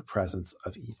 and the presence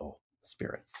of evil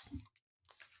spirits.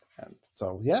 And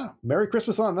so, yeah, Merry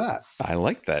Christmas on that. I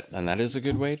like that. And that is a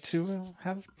good way to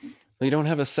have... We don't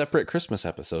have a separate Christmas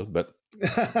episode, but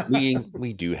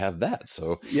we do have that.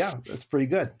 So yeah, that's pretty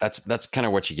good. That's kind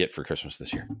of what you get for Christmas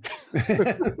this year.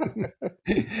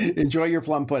 Enjoy your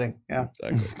plum pudding. Yeah.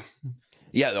 Exactly.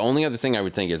 Yeah. The only other thing I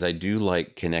would think is I do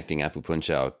like connecting Apu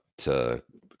Punchao to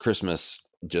Christmas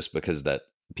just because that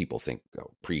people think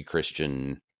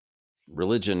pre-Christian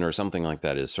religion or something like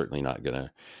that is certainly not going to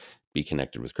be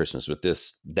connected with Christmas. But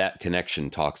that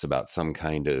connection talks about some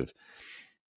kind of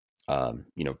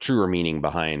truer meaning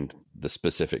behind the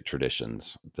specific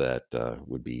traditions that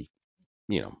would be,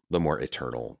 the more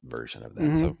eternal version of that.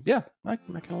 Mm-hmm. So yeah, I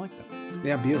kind of like that.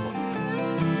 Yeah, beautiful.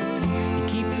 You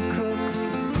keep the crooks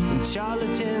and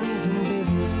charlatans in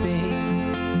business,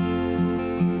 babe.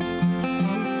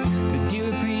 But do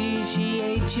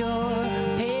appreciate your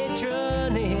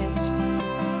patronage.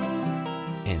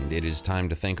 And it is time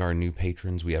to thank our new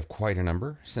patrons. We have quite a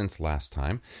number since last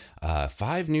time.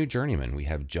 5 new journeymen. We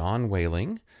have John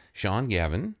Whaling, Sean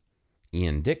Gavin,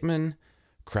 Ian Dickman,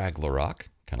 Craig LaRock,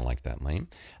 kind of like that name,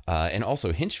 and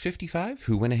also Hinch55,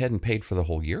 who went ahead and paid for the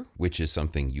whole year, which is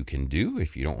something you can do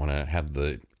if you don't want to have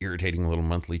the irritating little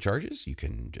monthly charges. You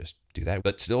can just do that.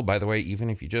 But still, by the way, even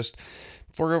if you just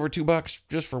for over $2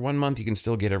 just for 1 month, you can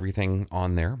still get everything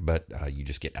on there, but you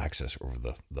just get access over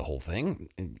the whole thing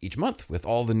each month with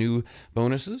all the new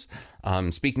bonuses.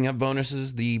 Speaking of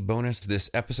bonuses, the bonus this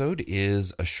episode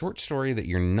is a short story that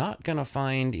you're not going to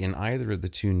find in either of the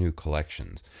 2 new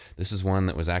collections. This is one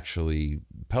that was actually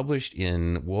published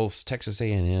in Wolf's Texas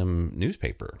A&M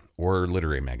newspaper or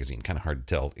literary magazine. Kind of hard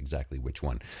to tell exactly which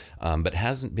one, but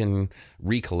hasn't been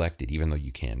recollected, even though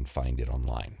you can find it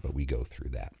online, but we go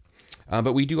through that.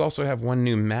 But we do also have one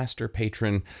new master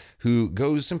patron who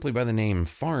goes simply by the name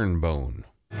Farnbone.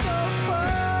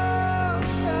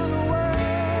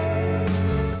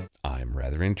 I'm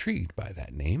rather intrigued by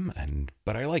that name,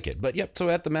 but I like it. But yep, so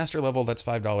at the master level, that's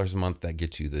 $5 a month. That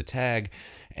gets you the tag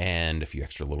and a few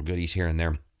extra little goodies here and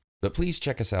there. But please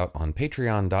check us out on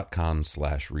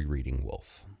patreon.com/rereadingwolf.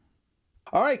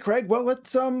 All right, Craig. Well,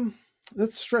 let's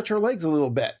stretch our legs a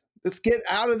little bit. Let's get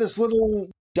out of this little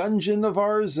dungeon of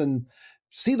ours and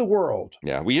see the world.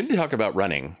 Yeah, we didn't talk about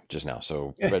running just now,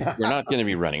 so but we're not going to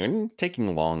be running. We're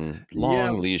taking long,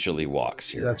 leisurely walks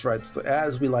here. That's right, so,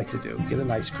 as we like to do. Get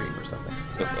an ice cream or something.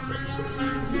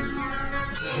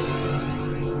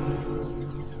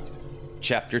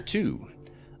 Chapter 2,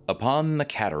 Upon the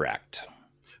Cataract.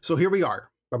 So here we are.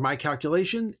 By my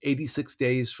calculation, 86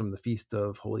 days from the Feast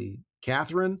of Holy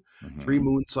Catherine, 3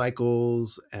 moon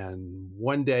cycles, and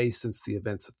 1 day since the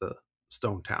events at the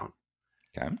Stone Town.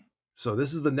 Okay. So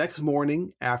this is the next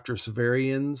morning after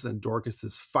Severian's and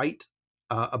Dorcas's fight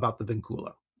about the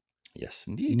vincula. Yes,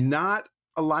 indeed. Not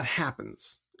a lot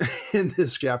happens in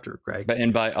this chapter, Craig.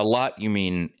 And by a lot, you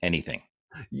mean anything.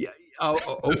 Yeah.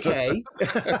 Oh, okay.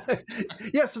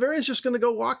 Yeah, Severian's just going to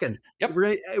go walking. Yep.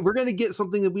 We're going to get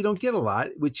something that we don't get a lot,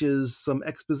 which is some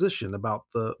exposition about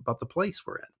the place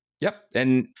we're in. Yep.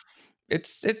 And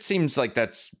it seems like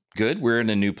that's good. We're in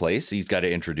a new place. He's got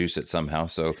to introduce it somehow.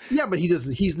 So yeah, but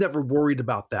he's never worried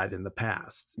about that in the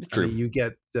past. True. I mean, you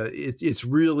get it's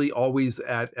really always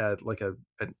at like an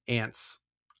ant's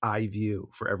eye view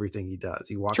for everything he does.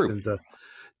 He walks into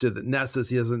the Nessus.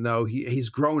 He doesn't know he's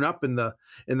grown up in the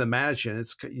mansion.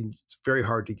 It's very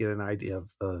hard to get an idea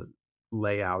of the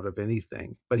layout of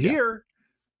anything. But here,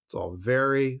 it's all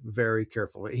very, very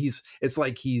careful. It's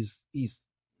like he's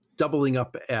doubling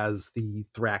up as the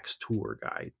Thrax tour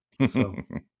guide. So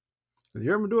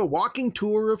you're going to do a walking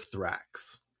tour of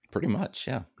Thrax. Pretty much,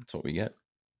 yeah. That's what we get.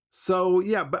 So,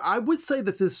 yeah, but I would say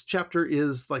that this chapter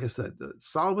is, like I said,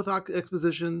 solid with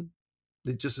exposition,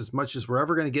 just as much as we're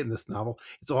ever going to get in this novel.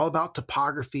 It's all about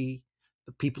topography,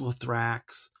 the people of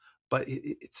Thrax, but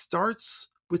it starts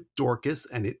with Dorcas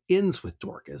and it ends with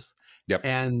Dorcas. Yep.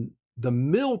 And the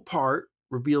middle part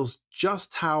reveals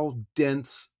just how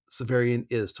dense Severian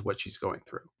is to what she's going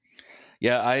through.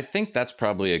 Yeah, I think that's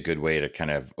probably a good way to kind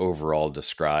of overall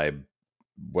describe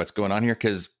what's going on here.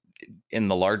 Because in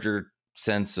the larger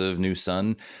sense of New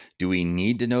Sun, do we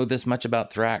need to know this much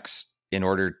about Thrax in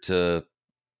order to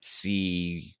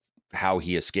see how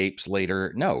he escapes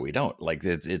later? No, we don't. Like,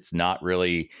 it's not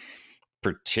really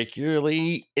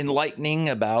particularly enlightening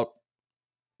about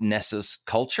Nessus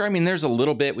culture. I mean, there's a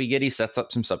little bit we get. He sets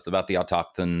up some stuff about the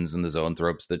autochthons and the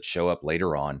zoanthropes that show up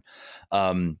later on.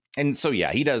 And so,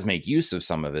 yeah, he does make use of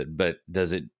some of it, but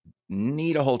does it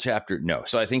need a whole chapter? No.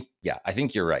 So I think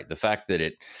you're right. The fact that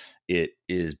it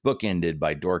is bookended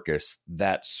by Dorcas,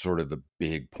 that's sort of a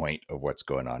big point of what's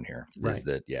going on here. Right. Is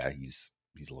that, yeah, he's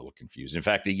a little confused. In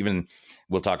fact, even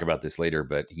we'll talk about this later,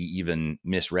 but he even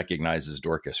misrecognizes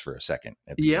Dorcas for a second.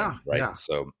 At the end, right.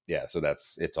 Yeah. So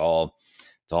it's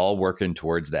all working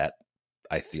towards that.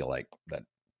 I feel like that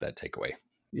takeaway.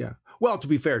 Yeah. Well, to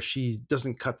be fair, she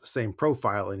doesn't cut the same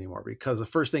profile anymore, because the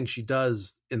first thing she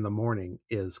does in the morning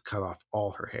is cut off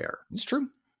all her hair. It's true.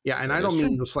 Yeah. And I don't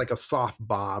mean just like a soft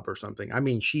bob or something. I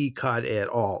mean, she cut it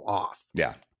all off.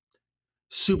 Yeah.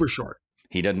 Super short.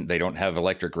 They don't have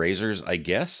electric razors, I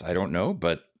guess. I don't know,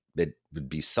 but it would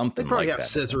be something like that. They probably have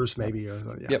scissors maybe. Or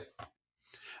something. Yeah.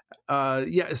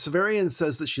 Yep. Severian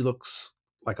says that she looks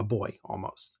like a boy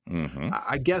almost. Mm-hmm.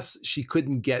 I guess she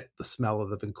couldn't get the smell of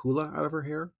the vincula out of her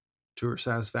hair to her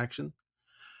satisfaction.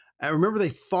 And remember, they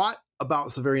thought about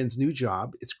Severian's new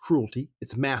job, its cruelty,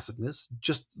 its massiveness,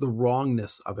 just the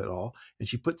wrongness of it all. And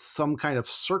she put some kind of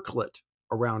circlet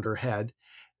around her head.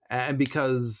 And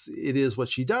because it is what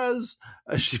she does,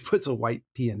 she puts a white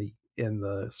peony in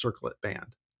the circlet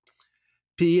band.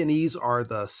 Peonies are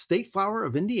the state flower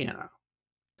of Indiana.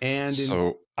 And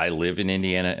so I live in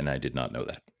Indiana, and I did not know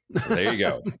that. So there you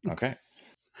go. Okay.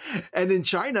 And in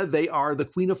China, they are the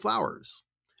queen of flowers.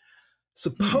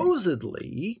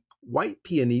 Supposedly, white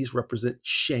peonies represent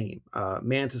shame.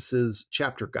 Mantis's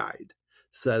chapter guide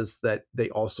says that they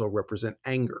also represent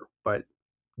anger, but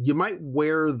you might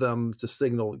wear them to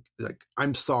signal, like,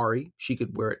 I'm sorry. She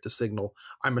could wear it to signal,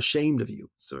 I'm ashamed of you,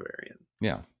 Severian.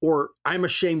 Yeah. Or I'm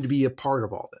ashamed to be a part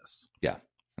of all this. Yeah.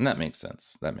 And that makes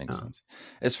sense. Sense.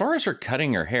 As far as her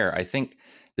cutting her hair, I think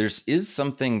is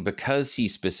something, because he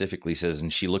specifically says,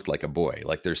 and she looked like a boy,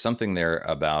 like there's something there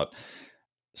about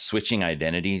switching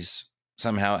identities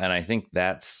somehow. And I think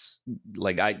that's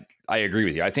like, I agree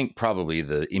with you. I think probably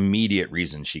the immediate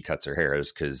reason she cuts her hair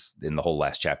is because in the whole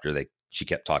last chapter, she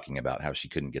kept talking about how she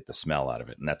couldn't get the smell out of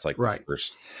it. And that's like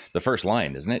the first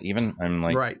line, isn't it? Even I'm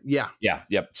like, right. Yeah. Yeah.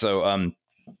 Yep. So,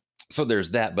 so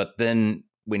there's that, but then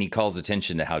when he calls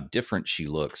attention to how different she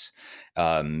looks,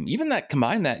 even that,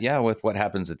 combine that, with what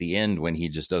happens at the end when he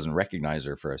just doesn't recognize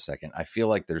her for a second, I feel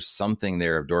like there's something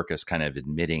there of Dorcas kind of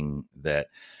admitting that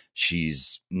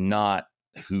she's not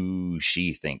who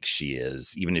she thinks she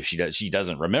is, even if she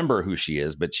doesn't remember who she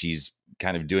is, but she's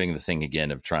kind of doing the thing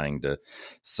again of trying to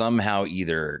somehow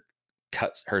either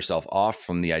cut herself off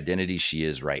from the identity she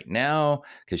is right now,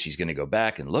 because she's going to go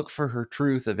back and look for her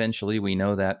truth eventually. We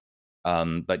know that.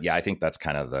 But yeah, I think that's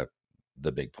kind of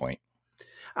the big point.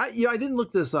 I didn't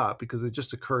look this up because it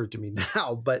just occurred to me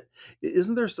now, but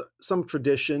isn't there some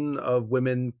tradition of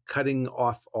women cutting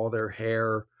off all their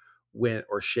hair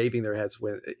or shaving their heads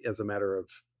as a matter of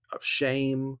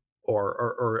shame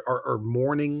or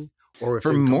mourning, or if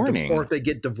mourning, or if they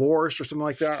get divorced or something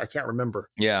like that? I can't remember.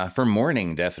 Yeah, for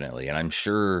mourning, definitely. And I'm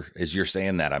sure as you're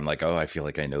saying that, I'm like, oh, I feel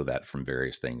like I know that from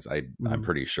various things. I'm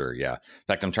pretty sure. Yeah. In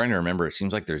fact, I'm trying to remember. It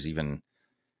seems like there's even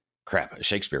a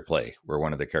Shakespeare play where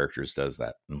one of the characters does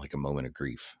that in like a moment of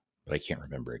grief, but I can't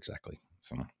remember exactly.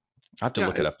 So I'll have to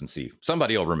look it up and see.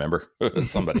 Somebody will remember.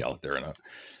 Somebody out there.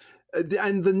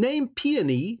 And the name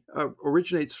peony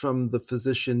originates from the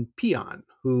physician Pion,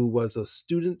 who was a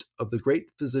student of the great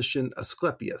physician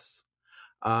Asclepius.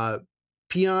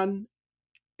 Pion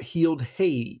healed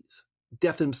Hades,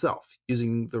 death himself,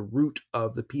 using the root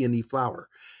of the peony flower.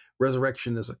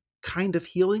 Resurrection is a kind of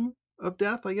healing of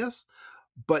death, I guess.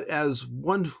 But as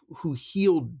one who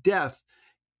healed death,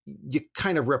 you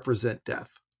kind of represent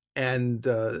death. And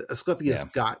Asclepius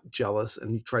got jealous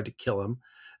and he tried to kill him,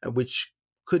 which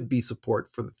could be support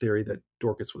for the theory that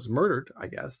Dorcas was murdered, I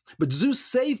guess. But Zeus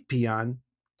saved Pion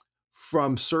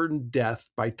from certain death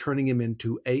by turning him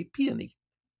into a peony.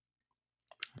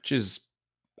 Which is,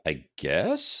 I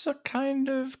guess, a kind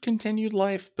of continued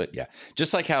life. But yeah,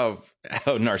 just like how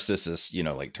Narcissus,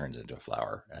 like turns into a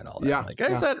flower and all that. Yeah. Like,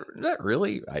 is that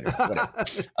really? I don't know.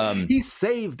 Whatever. He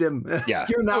saved him. Yeah.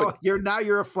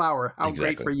 You're a flower. How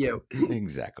great for you.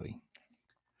 Exactly.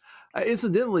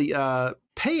 Incidentally,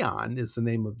 Paon is the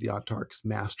name of the Autarch's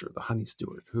master, the honey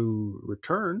steward, who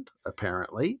returned,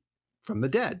 apparently, from the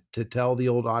dead to tell the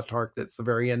old Autarch that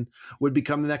Severian would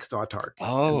become the next Autarch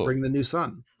and bring the new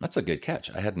sun. That's a good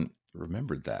catch. I hadn't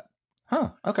remembered that.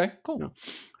 Huh. Okay, cool.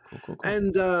 Yeah. Cool.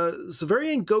 And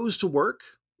Severian goes to work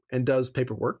and does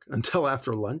paperwork until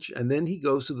after lunch. And then he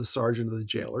goes to the sergeant of the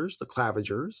jailers, the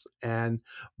Clavigers, and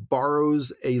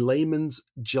borrows a layman's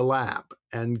jalab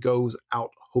and goes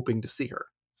out hoping to see her.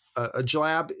 A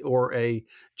jalab or a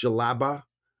jalaba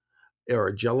or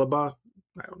a jalaba,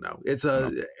 I don't know. It's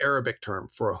a Arabic term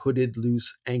for a hooded,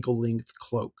 loose, ankle-length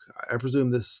cloak. I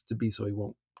presume this to be so he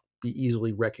won't be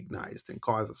easily recognized and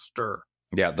cause a stir.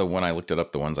 Yeah, the one I looked it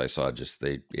up, the ones I saw,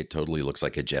 it totally looks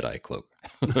like a Jedi cloak,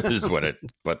 is what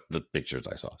the pictures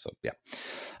I saw. So yeah,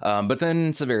 but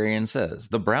then Severian says,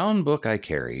 the brown book I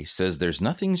carry says there's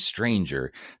nothing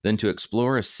stranger than to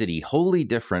explore a city wholly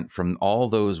different from all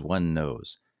those one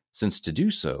knows, since to do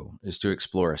so is to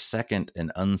explore a second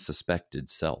and unsuspected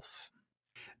self.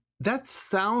 That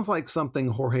sounds like something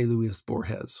Jorge Luis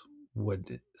Borges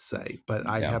would say, but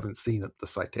I haven't seen the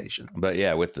citation. But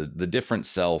yeah, with the different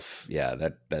self, yeah,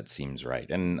 that seems right.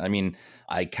 And I mean,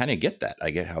 I kind of get that. I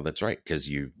get how that's right, because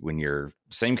when you're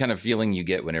same kind of feeling you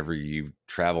get whenever you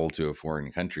travel to a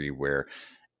foreign country where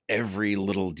every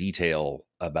little detail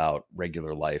about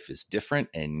regular life is different,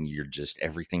 and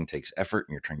everything takes effort,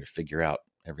 and you're trying to figure out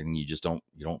everything. You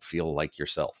don't feel like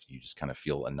yourself. You just kind of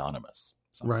feel anonymous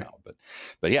somehow. Right.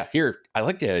 But yeah, here I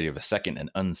like the idea of a second and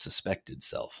unsuspected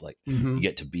self. Like you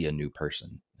get to be a new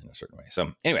person in a certain way.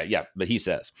 So anyway, yeah, but he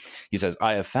says,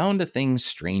 I have found a thing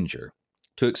stranger,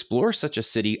 to explore such a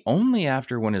city only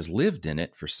after one has lived in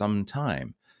it for some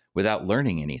time without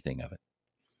learning anything of it.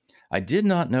 I did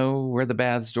not know where the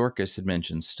baths Dorcas had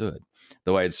mentioned stood,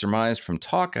 though I had surmised from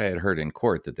talk I had heard in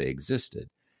court that they existed.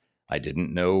 I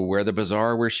didn't know where the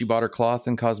bazaar where she bought her cloth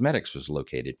and cosmetics was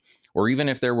located, or even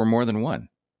if there were more than one.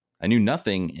 I knew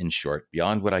nothing, in short,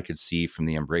 beyond what I could see from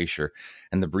the embrasure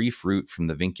and the brief route from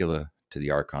the vincula to the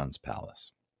Archon's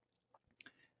palace.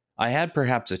 I had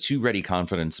perhaps a too ready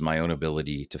confidence in my own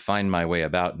ability to find my way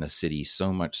about in a city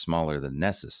so much smaller than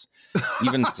Nessus.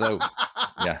 Even so,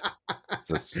 yeah.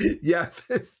 So, yeah,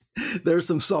 there's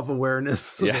some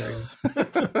self-awareness. Yeah.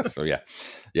 So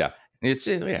yeah. It's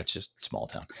just a small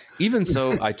town. Even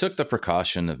so, I took the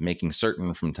precaution of making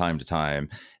certain from time to time,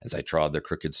 as I trod the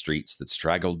crooked streets that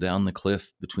straggled down the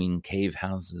cliff between cave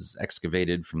houses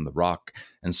excavated from the rock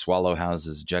and swallow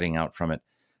houses jutting out from it,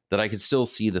 that I could still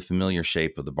see the familiar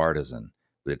shape of the Bartizan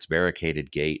with its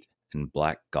barricaded gate and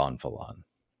black gonfalon.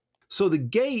 So the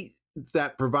gate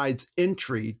that provides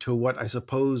entry to what I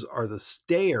suppose are the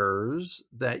stairs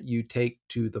that you take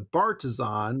to the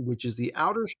Bartizan, which is the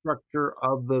outer structure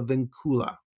of the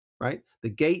vincula, right? The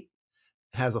gate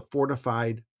has a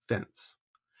fortified fence.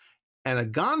 And a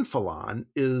gonfalon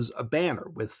is a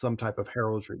banner with some type of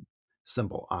heraldry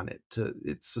symbol on it.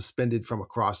 It's suspended from a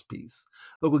crosspiece.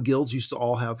 Local guilds used to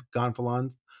all have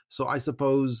gonfalons. So I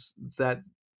suppose that,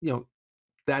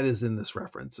 that is in this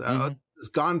reference. This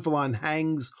gonfalon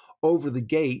hangs over the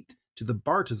gate to the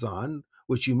Bartizan,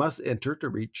 which you must enter to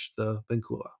reach the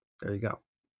vincula. There you go.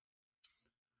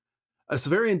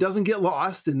 Severian doesn't get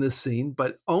lost in this scene,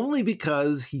 but only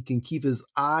because he can keep his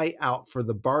eye out for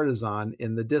the Bartizan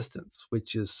in the distance,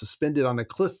 which is suspended on a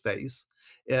cliff face.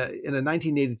 In a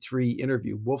 1983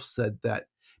 interview, Wolfe said that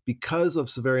because of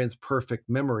Severian's perfect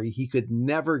memory, he could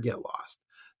never get lost.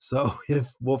 So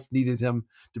if Wolfe needed him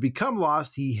to become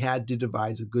lost, he had to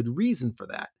devise a good reason for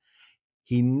that.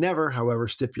 He never, however,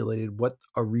 stipulated what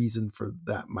a reason for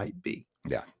that might be.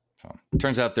 Yeah. So it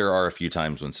turns out there are a few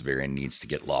times when Severian needs to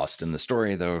get lost in the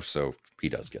story, though, so he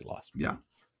does get lost. Yeah.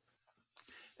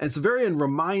 And Severian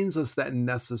reminds us that in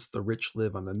Nessus, the rich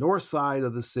live on the north side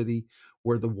of the city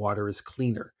where the water is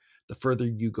cleaner. The further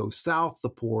you go south, the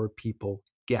poorer people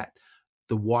get.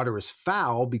 The water is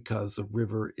foul because the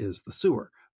river is the sewer.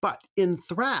 But in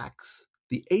Thrax,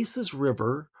 the Acis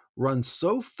River runs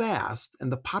so fast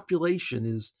and the population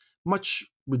is much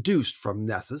reduced from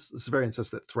Nessus. Severian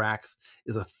says that Thrax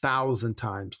is 1,000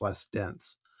 times less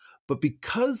dense. But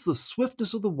because the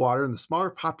swiftness of the water and the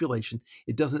smaller population,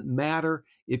 it doesn't matter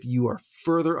if you are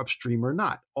further upstream or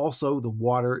not. Also, the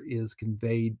water is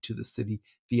conveyed to the city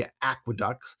via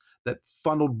aqueducts that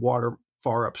funneled water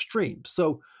far upstream.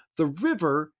 So the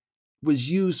river was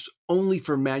used only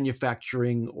for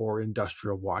manufacturing or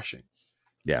industrial washing.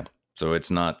 Yeah. So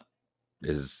it's not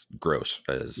as gross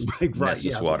as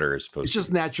Nessus water is supposed to be. It's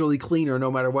just naturally cleaner no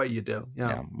matter what you do.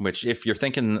 Yeah. Which, if you're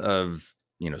thinking of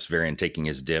Severian taking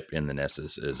his dip in the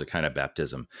Nessus is a kind of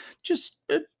baptism. Just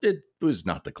it was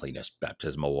not the cleanest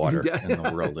baptismal water in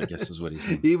the world, I guess is what he's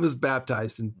saying. He was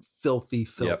baptized in filthy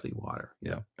water.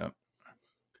 Yeah.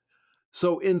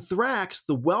 So in Thrax,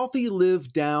 the wealthy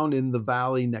live down in the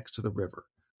valley next to the river,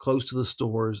 close to the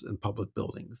stores and public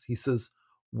buildings. He says,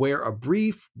 where a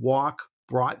brief walk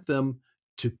brought them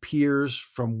to piers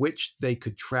from which they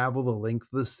could travel the length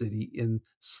of the city in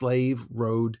slave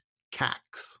road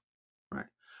cacks. Right.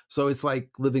 So it's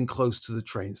like living close to the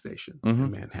train station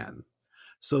in Manhattan.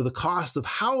 So the cost of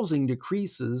housing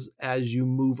decreases as you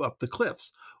move up the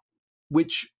cliffs,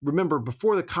 which, remember,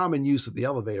 before the common use of the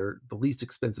elevator, the least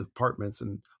expensive apartments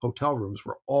and hotel rooms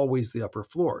were always the upper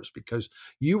floors because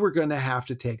you were going to have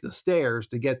to take the stairs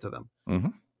to get to them.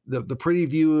 The pretty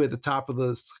view at the top of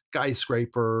the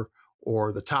skyscraper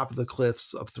or the top of the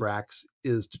cliffs of Thrax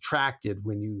is detracted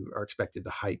when you are expected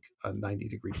to hike a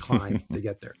 90-degree climb to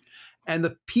get there. And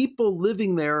the people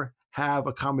living there have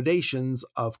accommodations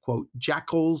of, quote,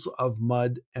 jackals of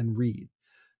mud and reed.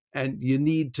 And you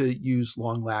need to use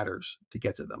long ladders to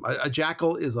get to them. A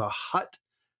jackal is a hut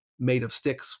made of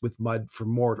sticks with mud for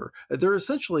mortar. They're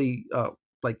essentially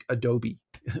like adobe.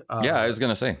 I was going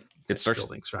to say, it starts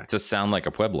buildings, right, to sound like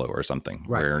a pueblo or something,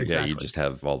 right, where exactly. you just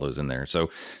have all those in there. So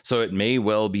it may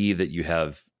well be that you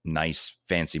have nice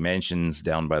fancy mansions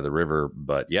down by the river,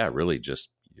 but really just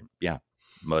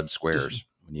mud squares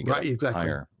when you get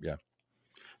higher. Yeah.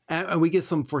 And we get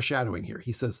some foreshadowing here.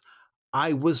 He says,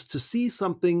 I was to see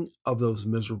something of those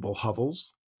miserable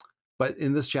hovels, but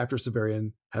in this chapter,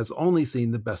 Severian has only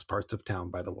seen the best parts of town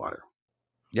by the water.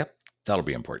 Yep. That'll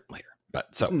be important later.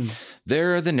 But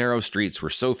there the narrow streets were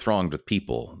so thronged with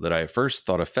people that I at first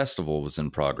thought a festival was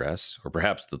in progress, or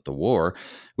perhaps that the war,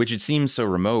 which had seemed so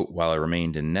remote while I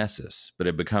remained in Nessus, but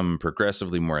had become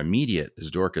progressively more immediate as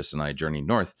Dorcas and I journeyed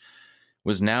north,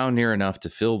 was now near enough to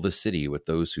fill the city with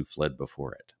those who fled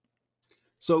before it.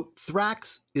 So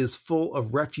Thrax is full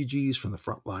of refugees from the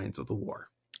front lines of the war.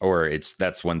 Or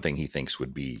that's one thing he thinks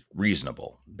would be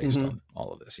reasonable based on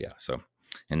all of this. Yeah. So,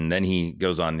 and then he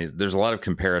goes on, there's a lot of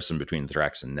comparison between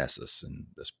Thrax and Nessus in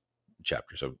this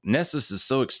chapter. So Nessus is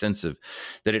so extensive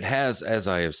that it has, as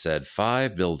I have said,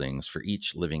 5 buildings for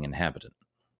each living inhabitant.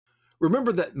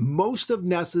 Remember that most of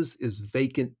Nessus is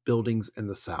vacant buildings in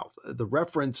the south. The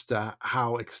reference to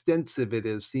how extensive it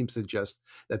is seems to suggest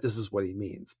that this is what he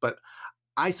means. But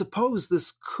I suppose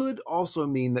this could also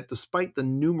mean that despite the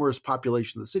numerous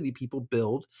population of the city, people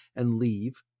build and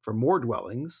leave for more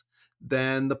dwellings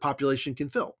than the population can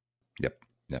fill. Yep.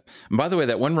 And by the way,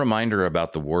 that one reminder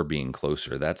about the war being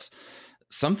closer, that's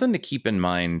something to keep in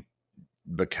mind,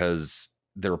 because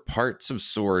there are parts of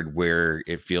Sword where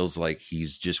it feels like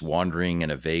he's just wandering in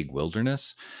a vague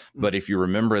wilderness. But if you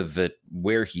remember that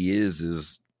where he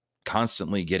is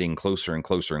constantly getting closer and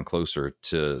closer and closer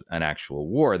to an actual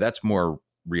war, that's more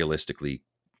realistically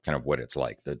kind of what it's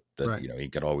like, that right. He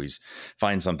could always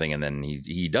find something, and then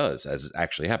he does, as it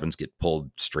actually happens, get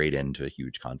pulled straight into a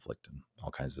huge conflict and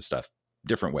all kinds of stuff,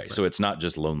 different way. Right. So it's not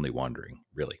just lonely wandering,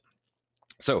 really.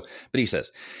 So, but he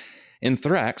says, in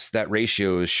Thrax, that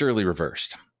ratio is surely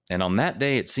reversed. And on that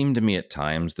day, it seemed to me at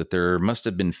times that there must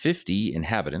have been 50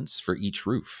 inhabitants for each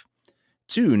roof.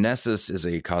 2, Nessus is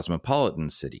a cosmopolitan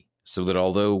city, so that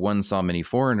although one saw many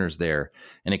foreigners there,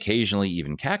 and occasionally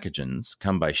even Caucasians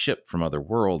come by ship from other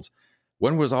worlds,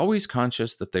 one was always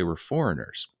conscious that they were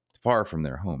foreigners, far from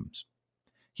their homes.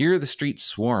 Here the streets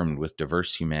swarmed with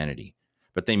diverse humanity,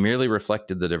 but they merely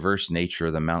reflected the diverse nature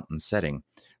of the mountain setting,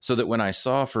 so that when I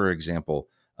saw, for example,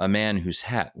 a man whose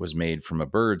hat was made from a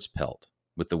bird's pelt,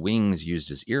 with the wings used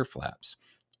as ear flaps,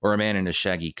 or a man in a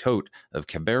shaggy coat of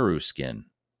kaberu skin,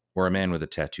 or a man with a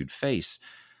tattooed face,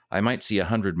 I might see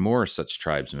 100 more such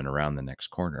tribesmen around the next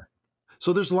corner.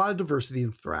 So there's a lot of diversity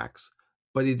in Thrax,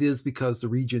 but it is because the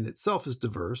region itself is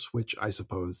diverse, which I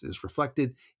suppose is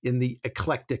reflected in the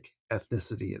eclectic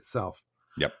ethnicity itself.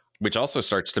 Yep. Which also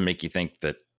starts to make you think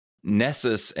that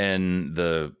Nessus and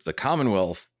the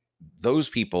Commonwealth, those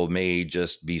people may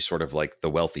just be sort of like the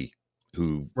wealthy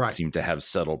who seem to have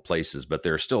settled places, but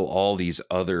there are still all these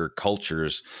other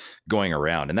cultures going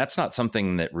around. And that's not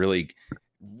something that really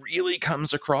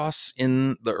comes across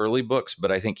in the early books,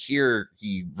 but I think here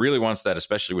he really wants that,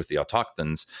 especially with the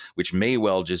autochthons, which may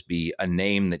well just be a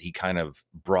name that he kind of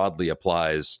broadly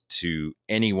applies to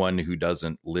anyone who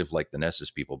doesn't live like the Nessus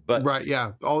people. But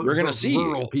we're going to see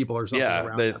rural people or something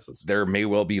around Nessus. There may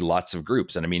well be lots of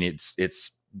groups, and I mean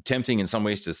it's tempting in some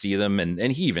ways to see them, and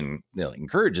he even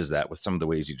encourages that with some of the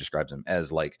ways he describes them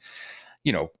as, like,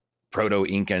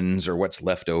 proto-Incans or what's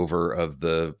left over of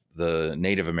the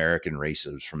Native American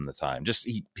races from the time. Just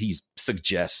he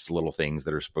suggests little things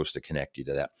that are supposed to connect you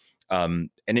to that. And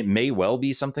it may well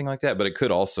be something like that, but it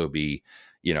could also be,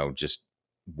 just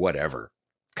whatever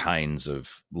kinds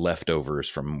of leftovers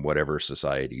from whatever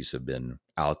societies have been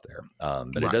out there.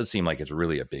 But It does seem like it's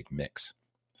really a big mix.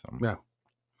 So. Yeah.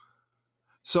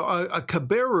 So a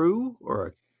kaberu or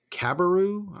a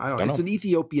kabaru, I don't know. It's an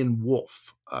Ethiopian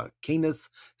wolf, Canis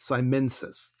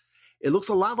simensis. It looks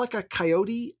a lot like a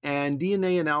coyote, and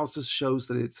DNA analysis shows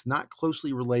that it's not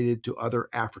closely related to other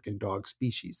African dog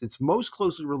species. It's most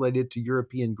closely related to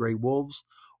European gray wolves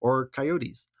or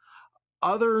coyotes.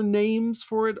 Other names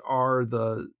for it are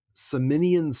the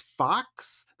Simenian's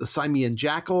fox, the Simeon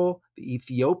jackal, the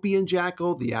Ethiopian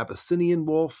jackal, the Abyssinian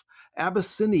wolf.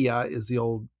 Abyssinia is the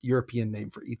old European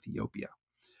name for Ethiopia.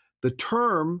 The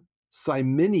term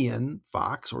Simenian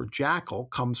fox or jackal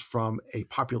comes from a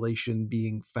population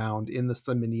being found in the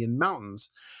Simenian Mountains,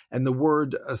 and the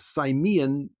word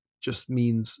Simeon just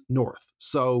means north.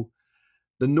 So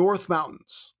the North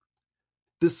Mountains.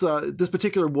 This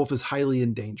particular wolf is highly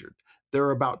endangered. There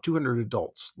are about 200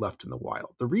 adults left in the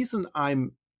wild. The reason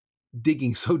I'm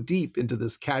digging so deep into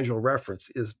this casual reference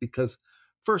is because,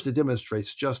 first, it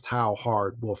demonstrates just how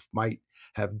hard wolf might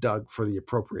have dug for the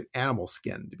appropriate animal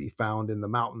skin to be found in the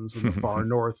mountains in the far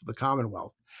north of the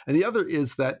Commonwealth. And the other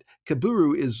is that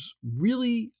kaburu is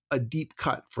really a deep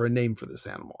cut for a name for this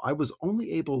animal. I was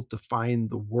only able to find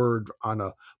the word on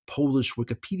a Polish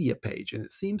Wikipedia page, and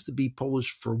it seems to be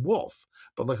Polish for wolf.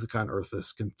 But Lexicon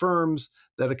Earthis confirms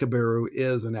that a kaburu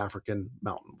is an African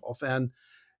mountain wolf. And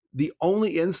the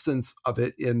only instance of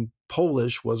it in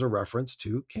Polish was a reference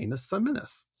to Canis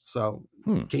simensis. So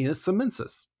Canis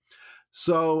simensis.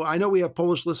 So I know we have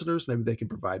Polish listeners. Maybe they can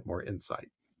provide more insight.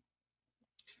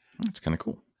 That's kind of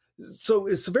cool. So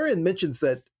Severian mentions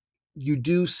that you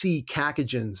do see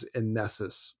cacogens in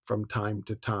Nessus from time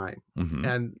to time. Mm-hmm.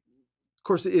 And of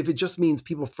course, if it just means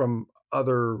people from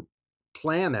other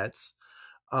planets,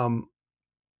 I don't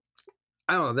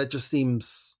know, that just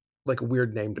seems like a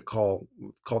weird name to call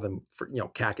them for,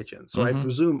 cacogens. So I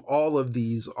presume all of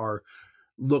these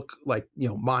look like,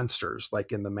 monsters,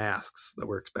 like in the masks that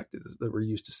we're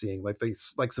used to seeing, like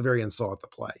Severian saw at the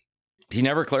play. He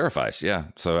never clarifies. Yeah.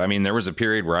 So, I mean, there was a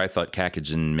period where I thought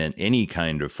cacogen meant any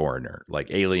kind of foreigner,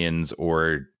 like aliens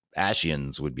or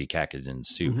Ashians would be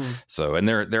cacogens too. Mm-hmm. So, and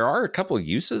there are a couple of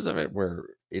uses of it where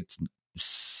it's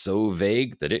so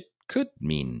vague that it could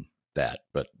mean that,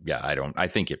 but yeah, I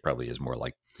think it probably is more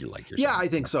like you're saying. Yeah, I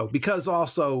think so, because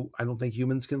also I don't think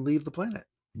humans can leave the planet.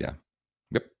 Yeah.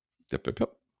 Yep.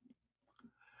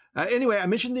 Anyway, I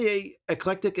mentioned the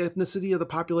eclectic ethnicity of the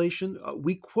population.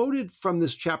 We quoted from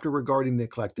this chapter regarding the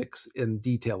eclectics in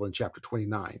detail in chapter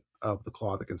 29 of The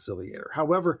Claw of the Conciliator.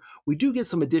 However, we do get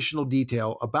some additional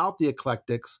detail about the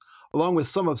eclectics, along with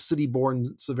some of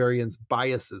city-born Severian's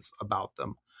biases about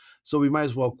them. So we might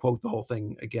as well quote the whole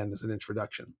thing again as an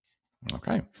introduction.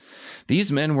 Okay.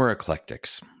 These men were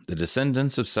eclectics, the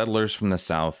descendants of settlers from the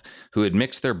south who had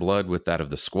mixed their blood with that of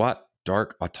the squat,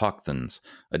 dark autochthons,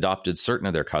 adopted certain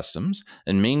of their customs,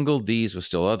 and mingled these with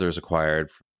still others acquired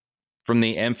from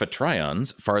the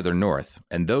amphitrions farther north,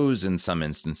 and those in some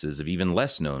instances of even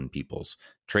less known peoples,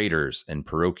 traders and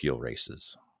parochial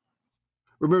races.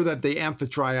 Remember that the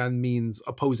amphitryon means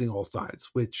opposing all sides,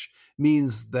 which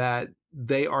means that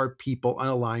they are people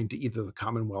unaligned to either the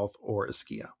Commonwealth or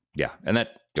Ischia. Yeah, and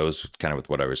that goes kind of with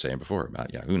what I was saying before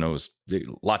about, who knows,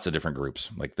 lots of different groups.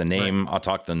 Like the name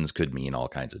autochthons could mean all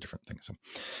kinds of different things. So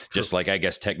just like, I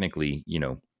guess, technically,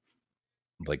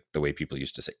 like the way people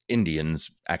used to say Indians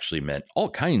actually meant all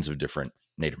kinds of different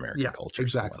Native American cultures.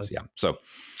 Exactly. Yeah. So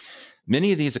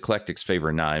many of these eclectics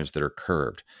favor knives that are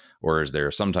curved, or as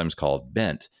they're sometimes called,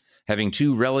 bent, having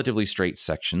two relatively straight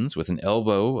sections with an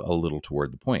elbow a little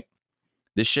toward the point.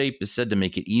 This shape is said to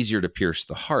make it easier to pierce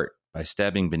the heart by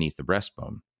stabbing beneath the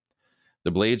breastbone.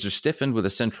 The blades are stiffened with a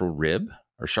central rib,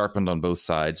 are sharpened on both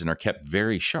sides, and are kept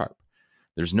very sharp.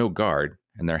 There's no guard,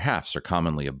 and their halves are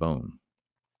commonly a bone.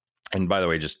 And by the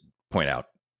way, just point out,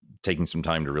 taking some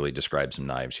time to really describe some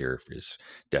knives here is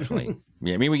definitely,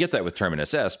 we get that with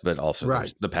Terminus S, but also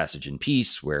there's the Passage in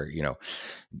Peace where,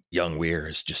 young Weir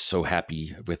is just so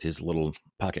happy with his little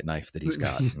pocket knife that he's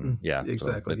got. And,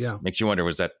 exactly. So makes you wonder,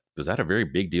 was that a very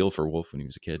big deal for Wolfe when he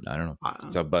was a kid? I don't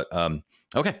know.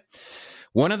 Okay.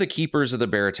 One of the keepers of the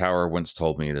Bear Tower once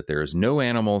told me that there is no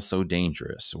animal so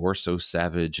dangerous or so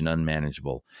savage and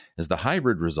unmanageable as the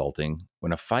hybrid resulting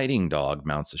when a fighting dog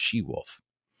mounts a she-wolf.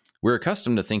 We're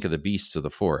accustomed to think of the beasts of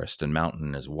the forest and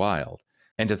mountain as wild,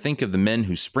 and to think of the men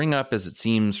who spring up, as it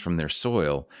seems, from their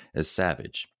soil as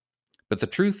savage. But the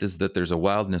truth is that there's a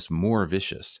wildness more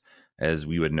vicious, as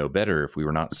we would know better if we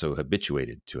were not so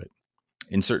habituated to it,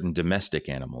 in certain domestic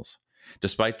animals,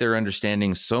 despite their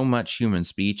understanding so much human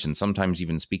speech and sometimes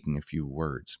even speaking a few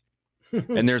words.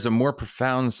 And there's a more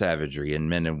profound savagery in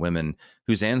men and women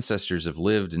whose ancestors have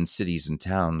lived in cities and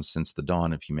towns since the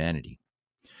dawn of humanity.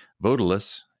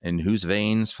 Vodulus, in whose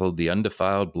veins flowed the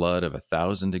undefiled blood of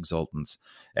 1,000 exultants,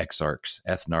 exarchs,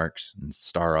 ethnarchs, and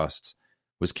starosts,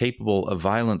 was capable of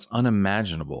violence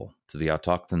unimaginable to the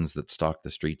autochthons that stalked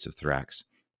the streets of Thrax,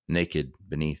 naked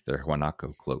beneath their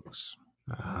Huanaco cloaks.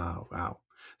 Oh, wow.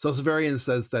 So Severian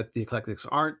says that the eclectics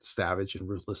aren't savage and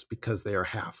ruthless because they are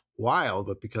half wild,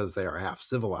 but because they are half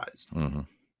civilized. Mm-hmm.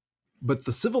 But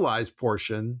the civilized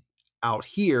portion out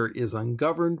here is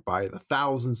ungoverned by the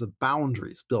thousands of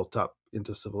boundaries built up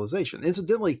into civilization.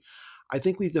 Incidentally, I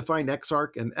think we've defined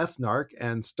exarch and ethnarch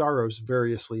and staros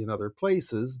variously in other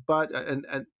places, but an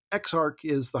exarch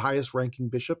is the highest ranking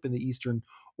bishop in the Eastern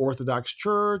Orthodox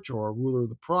Church or a ruler of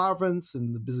the province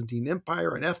in the Byzantine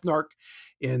Empire. An ethnarch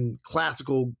in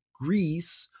classical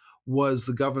Greece was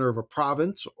the governor of a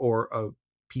province or a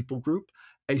people group.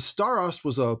 A starost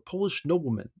was a Polish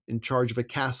nobleman in charge of a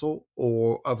castle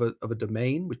or of a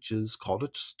domain, which is called a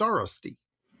starosty.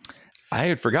 I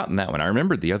had forgotten that one. I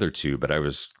remembered the other two, but I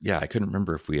couldn't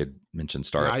remember if we had mentioned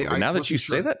starost. But now that you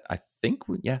say that, I think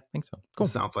so. Cool.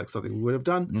 Sounds like something we would have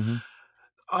done.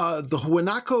 Mm-hmm. The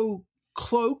Huanaco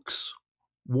cloaks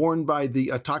worn by the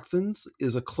autochthons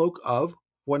is a cloak of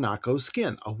Huanaco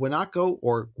skin. A Huanaco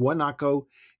or guanaco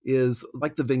is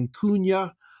like the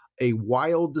vicuña, a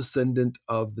wild descendant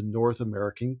of the North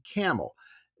American camel.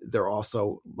 There are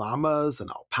also llamas and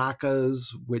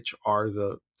alpacas, which are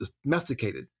the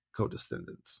domesticated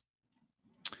co-descendants.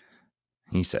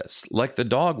 He says, like the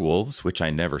dog wolves, which I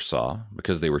never saw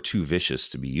because they were too vicious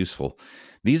to be useful,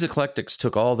 these eclectics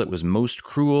took all that was most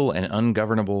cruel and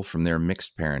ungovernable from their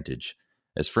mixed parentage.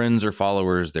 As friends or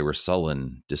followers, they were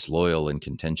sullen, disloyal, and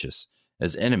contentious.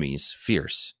 As enemies,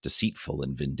 fierce, deceitful,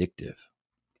 and vindictive.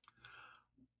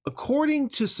 According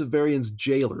to Severian's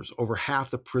jailers, over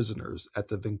half the prisoners at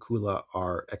the Vincula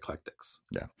are eclectics.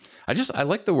 Yeah. I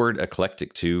like the word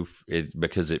eclectic too,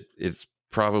 because it's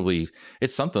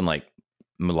something like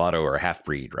mulatto or half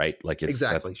breed, right? Like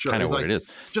exactly, sure. Kind of what it is.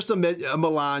 Just a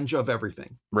melange of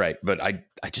everything. Right. But I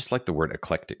just like the word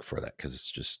eclectic for that because it's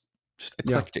just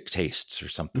eclectic tastes or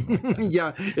something like that.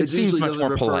 Yeah. It seems much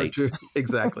more polite.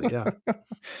 Exactly. Yeah.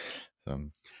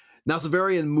 Now,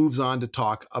 Severian moves on to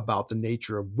talk about the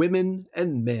nature of women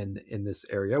and men in this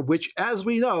area, which, as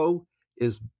we know,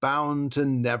 is bound to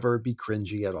never be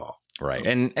cringy at all. Right.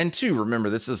 So, and two, remember,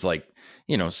 this is like,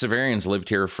 Severian's lived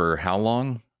here for how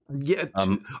long? Yeah,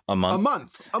 a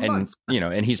month. A month.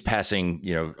 And he's passing,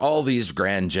 all these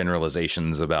grand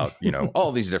generalizations about,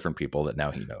 all these different people that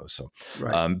now he knows. So,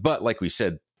 right. But like we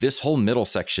said, this whole middle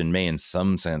section may in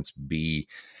some sense be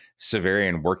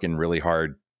Severian working really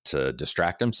hard to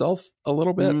distract himself a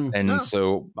little bit.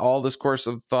 So all this course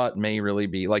of thought may really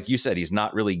be, like you said, he's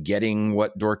not really getting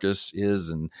what Dorcas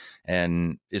is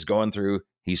and is going through.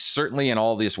 He's certainly in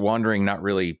all this wandering, not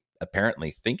really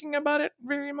apparently thinking about it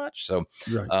very much. So,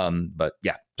 right. But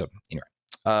yeah. So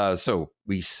anyway, so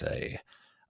we say,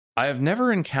 I have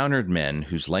never encountered men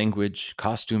whose language,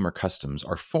 costume, or customs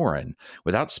are foreign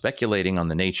without speculating on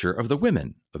the nature of the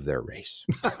women of their race.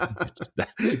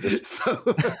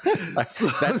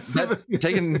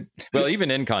 Taken, well,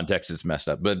 even in context, it's messed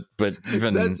up, but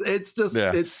even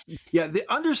the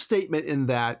understatement in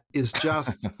that is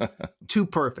just too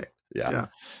perfect. Yeah.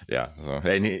 So,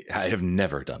 and I have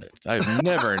never done it. I have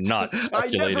never not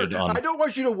speculated on. I don't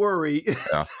want you to worry.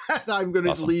 Yeah. I'm going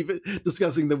to leave it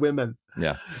discussing the women.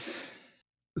 Yeah.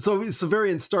 So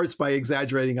Severian starts by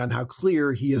exaggerating on how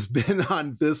clear he has been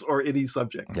on this or any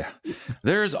subject. Yeah.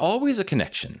 There is always a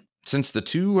connection, since the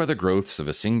two are the growths of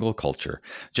a single culture,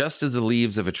 just as the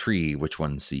leaves of a tree which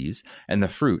one sees, and the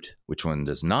fruit which one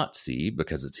does not see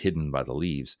because it's hidden by the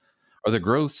leaves, are the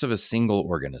growths of a single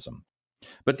organism.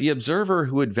 But the observer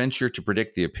who would venture to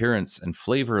predict the appearance and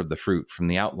flavor of the fruit from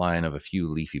the outline of a few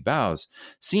leafy boughs,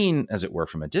 seen, as it were,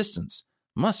 from a distance,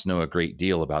 must know a great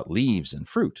deal about leaves and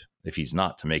fruit, if he's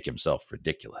not to make himself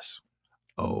ridiculous.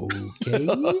 Okay.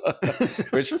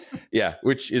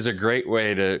 which is a great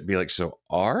way to be like, so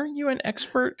are you an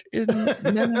expert in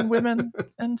men and women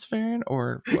and Severian,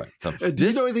 or what? Do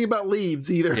you know anything about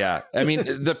leaves either? Yeah. I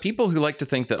mean, the people who like to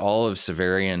think that all of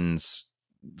Severian's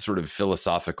sort of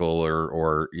philosophical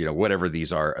or whatever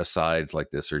these are asides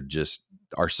like this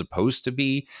are supposed to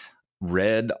be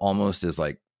read almost as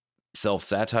like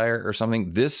self-satire or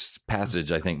something. This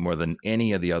passage, I think, more than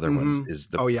any of the other ones, is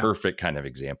the perfect kind of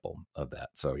example of that.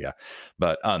 So yeah.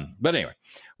 But anyway,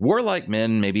 warlike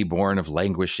men may be born of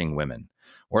languishing women,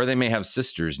 or they may have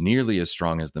sisters nearly as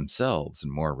strong as themselves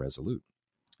and more resolute.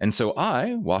 And so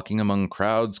I, walking among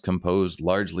crowds composed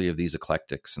largely of these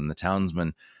eclectics and the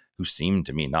townsmen, who seemed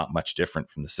to me not much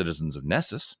different from the citizens of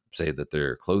Nessus, save that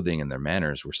their clothing and their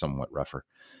manners were somewhat rougher,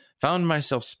 found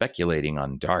myself speculating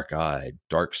on dark-eyed,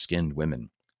 dark-skinned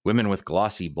women with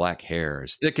glossy black hair,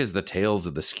 as thick as the tails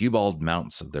of the skewbald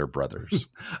mounts of their brothers.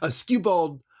 A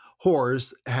skewbald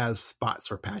horse has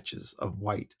spots or patches of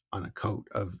white on a coat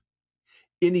of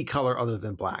any color other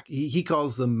than black. He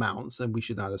calls them mounts, and we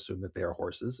should not assume that they are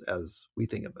horses as we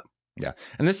think of them. Yeah.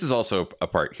 And this is also a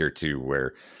part here, too,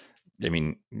 where, I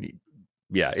mean,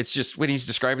 yeah, it's just when he's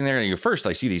describing there, first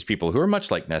I see these people who are much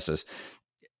like Nessus,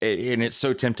 and it's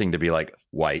so tempting to be like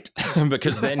white,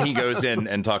 because then he goes in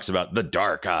and talks about the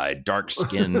dark-eyed,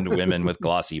 dark-skinned women with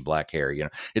glossy black hair.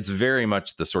 It's very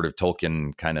much the sort of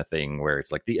Tolkien kind of thing where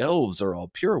it's like the elves are all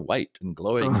pure white and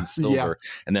glowing in silver,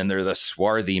 and then they're the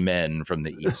swarthy men from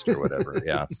the east or whatever.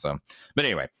 Yeah. So, but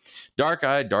anyway,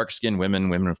 dark-eyed, dark-skinned women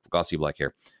with glossy black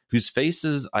hair, whose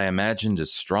faces I imagined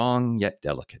as strong yet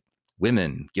delicate,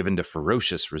 women given to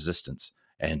ferocious resistance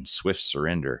and swift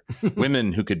surrender,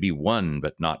 women who could be won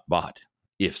but not bought,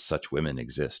 if such women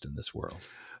exist in this world.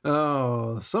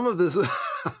 Oh, some of this,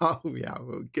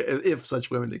 if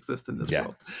such women exist in this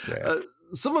world. Yeah.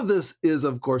 Some of this is,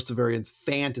 of course, the variant's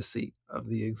fantasy of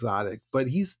the exotic, but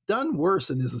he's done worse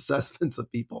in his assessments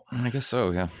of people. I guess so,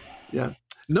 yeah. Yeah.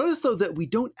 Notice, though, that we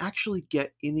don't actually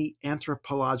get any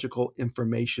anthropological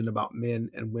information about men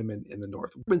and women in the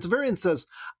North. When Severian says,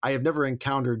 I have never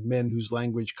encountered men whose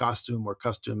language, costume, or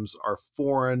customs are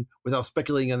foreign without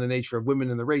speculating on the nature of women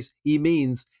in the race, he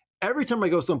means every time I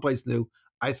go someplace new,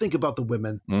 I think about the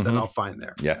women that I'll find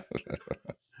there. Yeah.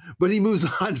 But he moves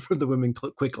on from the women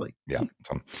quickly. Yeah.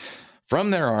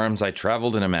 From their arms, I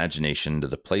traveled in imagination to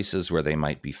the places where they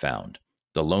might be found.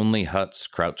 The lonely huts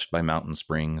crouched by mountain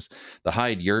springs, the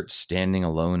hide yurts standing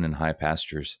alone in high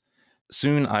pastures.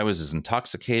 Soon I was as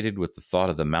intoxicated with the thought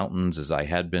of the mountains as I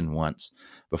had been once,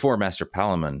 before Master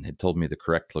Palamon had told me the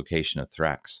correct location of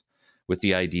Thrax, with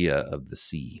the idea of the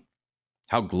sea.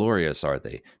 How glorious are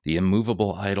they, the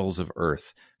immovable idols of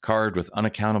earth, carved with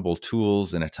unaccountable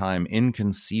tools in a time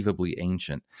inconceivably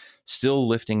ancient, still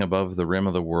lifting above the rim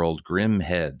of the world grim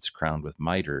heads crowned with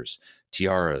mitres,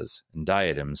 tiaras, and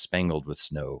diadems spangled with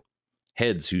snow,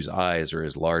 heads whose eyes are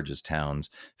as large as towns,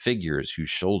 figures whose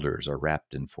shoulders are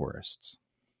wrapped in forests.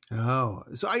 Oh,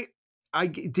 so I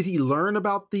did he learn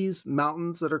about these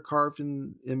mountains that are carved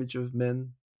in the image of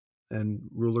men and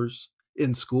rulers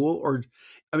in school? Or,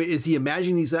 I mean, is he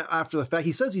imagining these after the fact?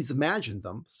 He says he's imagined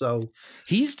them. So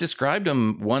he's described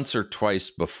them once or twice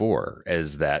before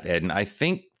as that. And I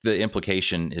think the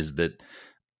implication is that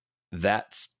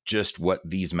that's just what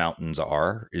these mountains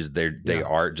are, is they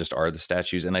are the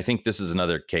statues. And I think this is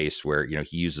another case where,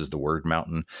 he uses the word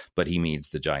mountain, but he means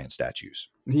the giant statues.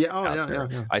 Yeah. Oh,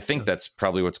 yeah. I think that's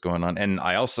probably what's going on. And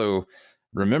I also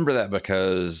remember that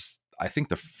because I think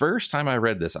the first time I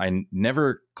read this, I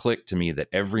never clicked to me that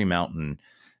every mountain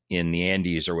in the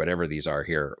Andes or whatever these are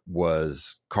here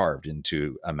was carved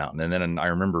into a mountain. And then I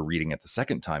remember reading it the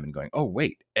second time and going, oh,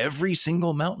 wait, every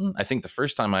single mountain? I think the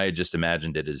first time I had just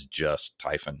imagined it as just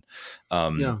Typhon.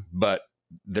 But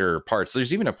there are parts,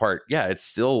 there's even a part, it's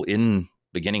still in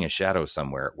Beginning of Shadow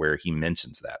somewhere where he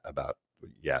mentions that about,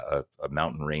 a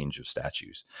mountain range of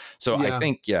statues. So I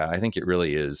think it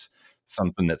really is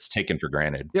something that's taken for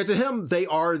granted. Yeah, to him, they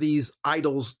are these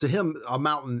idols. To him, a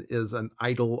mountain is an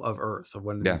idol of earth. Of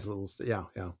one of these little,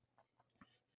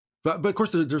 But of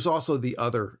course, there's also the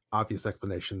other obvious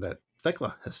explanation that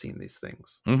Thecla has seen these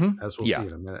things, as we'll see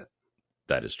in a minute.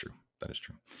 That is true.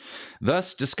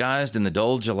 Thus, disguised in the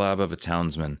dull jalab of a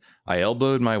townsman, I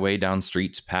elbowed my way down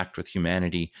streets packed with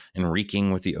humanity and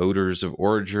reeking with the odors of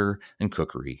ordure and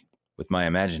cookery, with my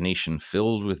imagination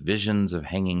filled with visions of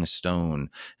hanging stone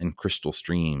and crystal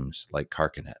streams like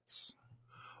carcanets.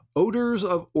 Odors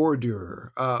of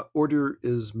ordure. Ordure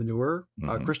is manure.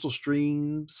 Crystal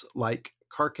streams like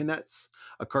carcanets.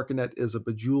 A carcanet is a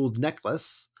bejeweled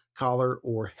necklace, collar,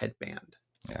 or headband.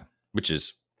 Yeah, which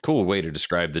is a cool way to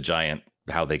describe the giant,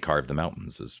 how they carve the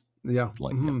mountains, is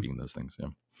being those things. Yeah.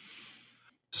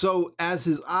 So as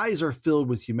his eyes are filled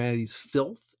with humanity's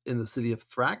filth in the city of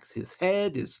Thrax, his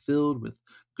head is filled with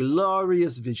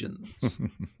glorious visions.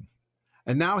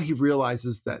 And now he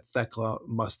realizes that Thecla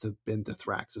must have been to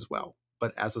Thrax as well,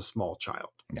 but as a small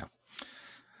child. Yeah.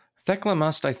 Thecla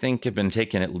must, I think, have been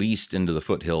taken at least into the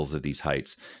foothills of these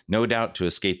heights, no doubt to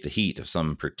escape the heat of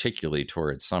some particularly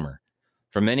torrid summer.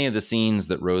 For many of the scenes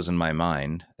that rose in my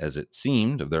mind, as it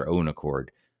seemed of their own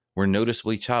accord, were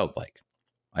noticeably childlike.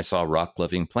 I saw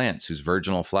rock-loving plants whose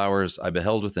virginal flowers I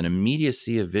beheld with an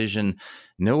immediacy of vision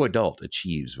no adult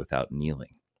achieves without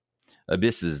kneeling.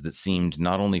 Abysses that seemed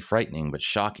not only frightening but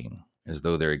shocking, as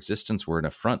though their existence were an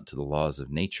affront to the laws of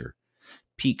nature.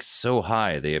 Peaks so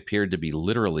high they appeared to be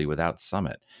literally without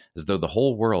summit, as though the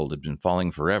whole world had been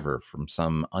falling forever from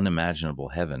some unimaginable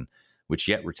heaven, which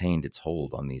yet retained its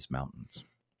hold on these mountains.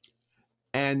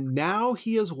 And now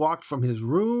he has walked from his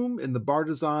room in the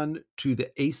Bartizan to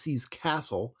the Aces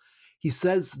castle. He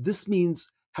says this means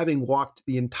having walked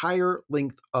the entire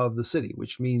length of the city,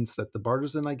 which means that the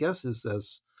Bartizan, I guess, is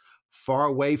as far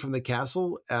away from the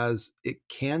castle as it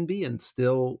can be and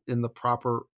still in the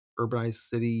proper urbanized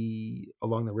city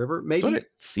along the river. Maybe That's what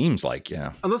it seems like,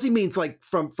 yeah. Unless he means like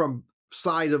from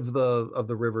side of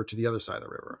the river to the other side of the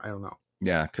river. I don't know.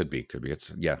 Yeah, could be.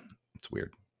 It's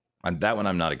weird. That one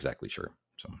I'm not exactly sure.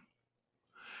 So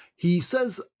he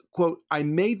says, quote, I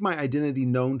made my identity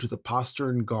known to the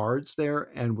postern guards there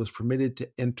and was permitted to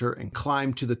enter and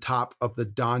climb to the top of the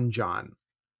donjon.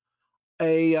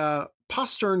 A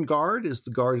postern guard is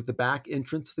the guard at the back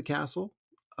entrance of the castle.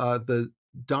 The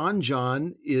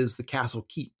donjon is the castle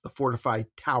keep, the fortified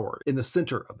tower in the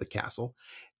center of the castle.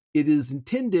 It is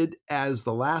intended as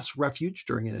the last refuge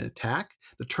during an attack.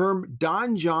 The term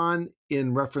donjon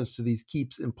in reference to these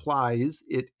keeps implies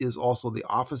it is also the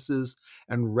offices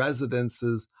and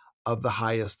residences of the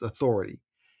highest authority.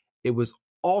 It was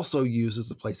also used as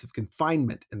a place of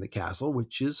confinement in the castle,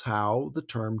 which is how the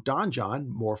term donjon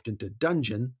morphed into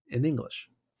dungeon in English.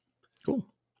 Cool.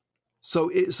 So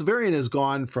Severian has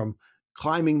gone from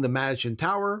climbing the Madison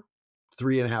Tower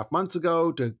 3.5 months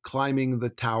ago to climbing the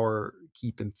tower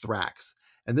keep in Thrax.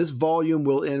 And this volume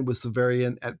will end with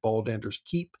Severian at Baldander's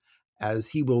Keep, as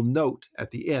he will note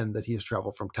at the end that he has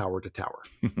traveled from tower to tower.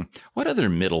 What other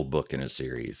middle book in a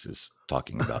series is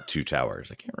talking about two towers?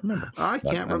 I can't remember. I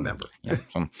can't remember. Yeah.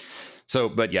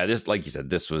 But yeah, this, like you said,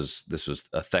 this was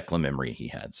a Thecla memory he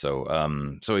had.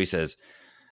 So he says,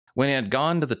 when I had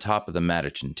gone to the top of the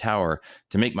Madison Tower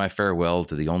to make my farewell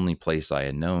to the only place I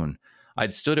had known,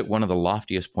 I'd stood at one of the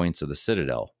loftiest points of the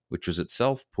citadel, which was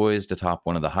itself poised atop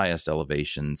one of the highest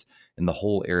elevations in the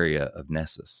whole area of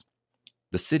Nessus.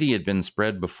 The city had been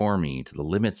spread before me to the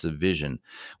limits of vision,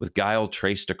 with guile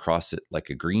traced across it like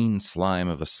a green slime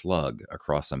of a slug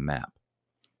across a map.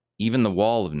 Even the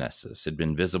wall of Nessus had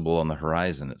been visible on the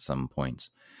horizon at some points,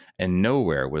 and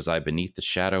nowhere was I beneath the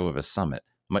shadow of a summit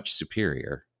much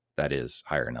superior, that is,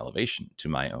 higher in elevation, to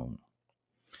my own.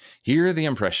 Here the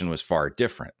impression was far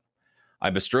different. I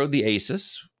bestrode the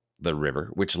Acis, the river,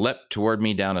 which leapt toward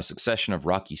me down a succession of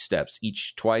rocky steps,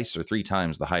 each twice or 3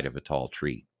 times the height of a tall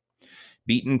tree.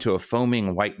 Beaten to a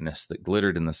foaming whiteness that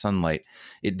glittered in the sunlight,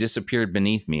 it disappeared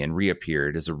beneath me and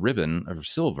reappeared as a ribbon of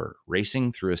silver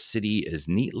racing through a city as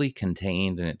neatly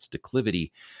contained in its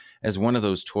declivity as one of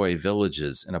those toy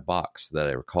villages in a box that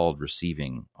I recalled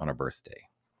receiving on a birthday.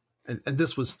 And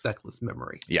this was Thecla's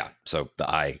memory. Yeah, so the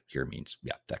I here means,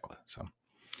 Thecla. So,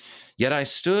 yet I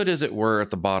stood, as it were, at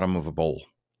the bottom of a bowl.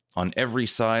 On every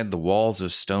side, the walls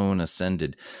of stone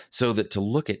ascended, so that to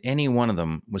look at any one of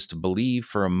them was to believe,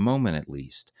 for a moment at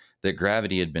least, that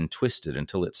gravity had been twisted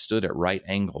until it stood at right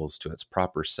angles to its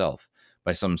proper self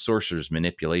by some sorcerer's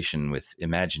manipulation with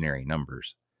imaginary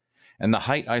numbers. And the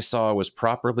height I saw was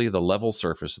properly the level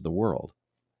surface of the world.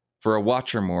 For a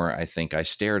watch or more, I think, I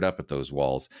stared up at those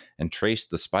walls and traced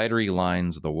the spidery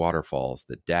lines of the waterfalls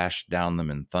that dashed down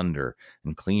them in thunder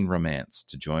and clean romance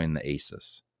to join the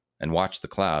Acis, and watched the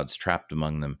clouds trapped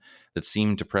among them that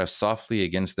seemed to press softly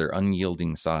against their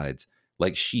unyielding sides,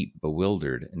 like sheep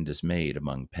bewildered and dismayed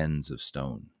among pens of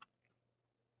stone.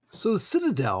 So the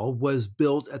citadel was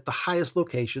built at the highest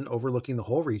location overlooking the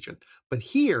whole region, but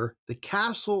here the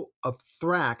castle of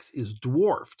Thrax is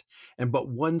dwarfed and but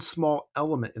one small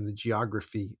element in the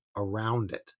geography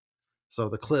around it. So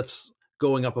the cliffs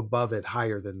going up above it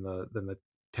higher than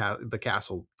the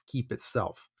castle keep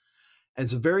itself. And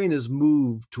Severian is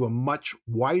moved to a much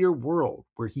wider world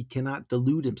where he cannot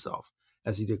delude himself,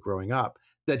 as he did growing up,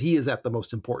 that he is at the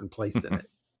most important place in it.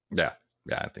 Yeah,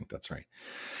 I think that's right.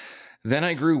 Then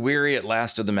I grew weary at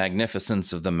last of the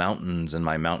magnificence of the mountains in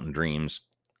my mountain dreams,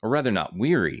 or rather not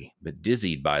weary, but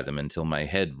dizzied by them until my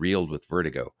head reeled with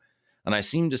vertigo, and I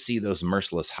seemed to see those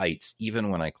merciless heights even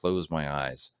when I closed my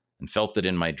eyes, and felt that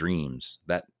in my dreams,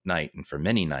 that night and for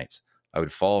many nights, I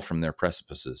would fall from their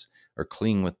precipices, or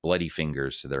cling with bloody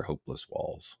fingers to their hopeless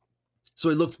walls. So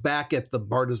he looks back at the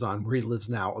Bartizan where he lives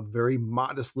now, a very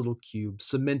modest little cube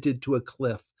cemented to a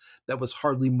cliff that was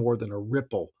hardly more than a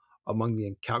ripple among the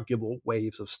incalculable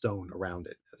waves of stone around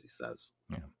it, as he says.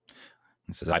 Yeah.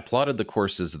 He says, I plotted the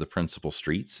courses of the principal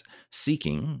streets,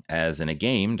 seeking, as in a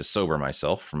game, to sober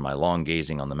myself from my long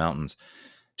gazing on the mountains,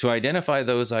 to identify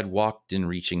those I'd walked in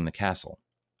reaching the castle,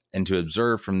 and to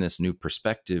observe from this new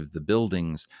perspective the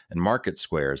buildings and market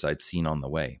squares I'd seen on the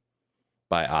way.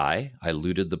 By eye, I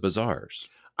looted the bazaars.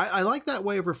 I like that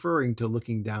way of referring to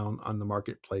looking down on the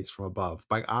marketplace from above.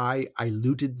 By eye, I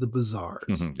looted the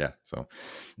bazaars. Yeah. So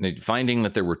finding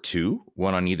that there were two,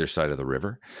 one on either side of the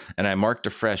river, and I marked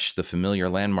afresh the familiar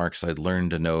landmarks I'd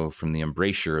learned to know from the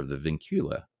embrasure of the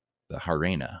vincula, the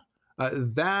harena.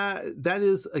 That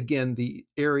is, again, the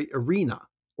arena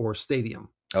or stadium.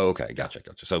 Oh, okay. Gotcha.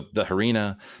 So the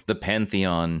harena, the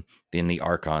pantheon, then the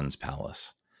archon's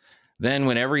palace. Then,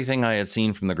 when everything I had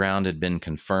seen from the ground had been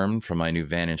confirmed from my new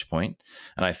vantage point,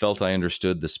 and I felt I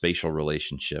understood the spatial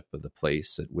relationship of the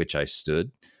place at which I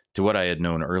stood to what I had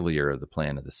known earlier of the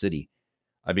plan of the city,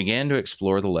 I began to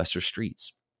explore the lesser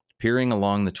streets, peering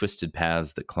along the twisted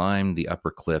paths that climbed the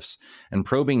upper cliffs and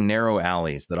probing narrow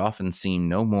alleys that often seemed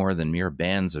no more than mere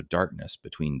bands of darkness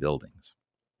between buildings.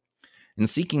 In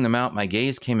seeking them out, my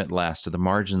gaze came at last to the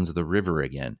margins of the river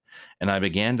again, and I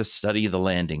began to study the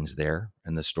landings there,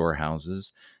 and the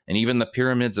storehouses, and even the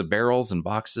pyramids of barrels and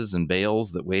boxes and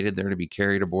bales that waited there to be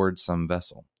carried aboard some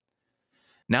vessel.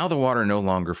 Now the water no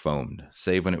longer foamed,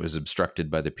 save when it was obstructed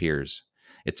by the piers.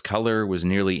 Its color was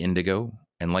nearly indigo,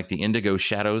 and like the indigo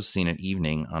shadows seen at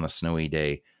evening on a snowy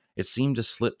day, it seemed to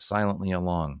slip silently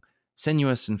along,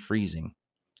 sinuous and freezing.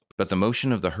 But the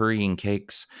motion of the hurrying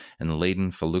cakes and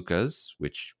laden feluccas,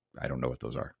 which I don't know what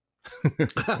those are.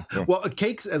 Well,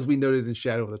 cakes, as we noted in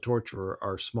Shadow of the Torturer,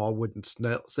 are small wooden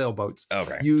sailboats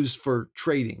used for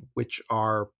trading, which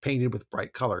are painted with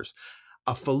bright colors.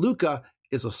 A felucca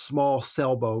is a small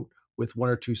sailboat with one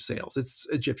or two sails. It's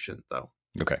Egyptian, though.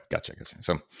 Okay, gotcha.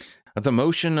 So the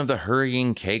motion of the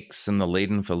hurrying cakes and the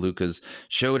laden feluccas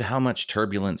showed how much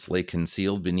turbulence lay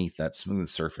concealed beneath that smooth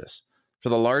surface. For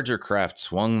the larger craft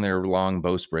swung their long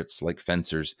bowsprits like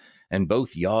fencers, and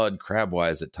both yawed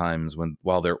crabwise at times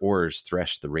while their oars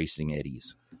threshed the racing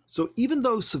eddies. So even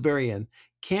though Severian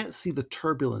can't see the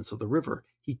turbulence of the river,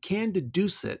 he can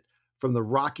deduce it from the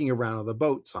rocking around of the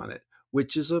boats on it,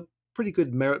 which is a pretty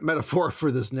good metaphor for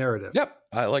this narrative. Yep,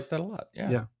 I like that a lot.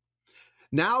 Yeah.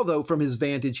 Now, though, from his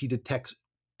vantage, he detects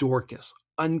Dorcas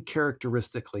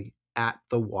uncharacteristically at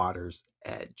the water's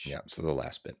edge. Yeah, so the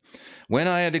last bit. When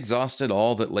I had exhausted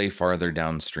all that lay farther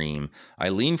downstream, I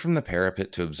leaned from the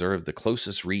parapet to observe the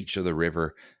closest reach of the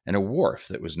river and a wharf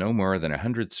that was no more than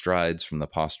 100 strides from the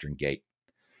postern gate.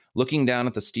 Looking down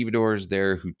at the stevedores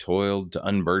there who toiled to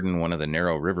unburden one of the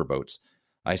narrow riverboats,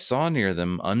 I saw near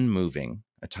them, unmoving,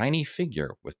 a tiny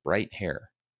figure with bright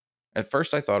hair. At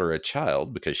first I thought her a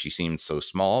child because she seemed so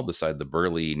small beside the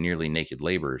burly, nearly naked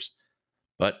laborers,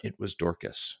 but it was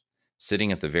Dorcas,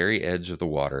 sitting at the very edge of the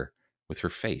water with her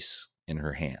face in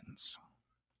her hands.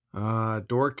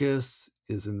 Dorcas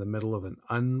is in the middle of an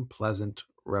unpleasant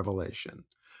revelation,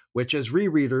 which as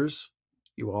rereaders,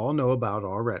 you all know about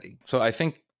already. So I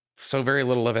think so very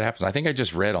little of it happens. I think I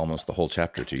just read almost the whole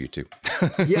chapter to you too.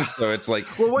 Yeah. So it's like,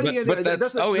 well, what do you do?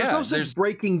 There's no sense there's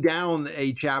breaking down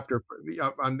a chapter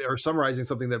or summarizing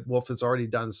something that Wolf has already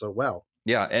done so well.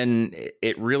 Yeah. And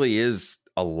it really is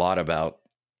a lot about,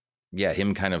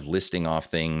 him kind of listing off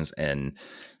things and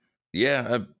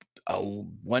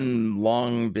one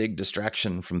long big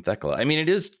distraction from Thecla. I mean, it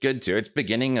is good too. It's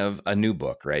beginning of a new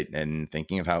book, right? And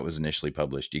thinking of how it was initially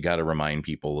published, you got to remind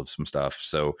people of some stuff.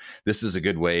 So this is a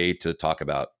good way to talk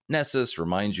about Nessus,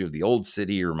 remind you of the old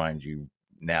city, remind you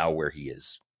now where he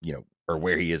is, or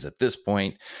where he is at this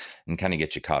point, and kind of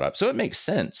get you caught up. So it makes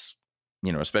sense,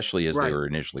 especially as they were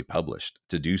initially published,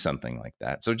 to do something like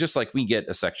that. So just like we get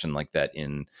a section like that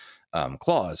in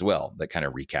Claw as well, that kind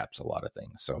of recaps a lot of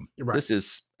things. So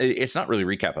it's not really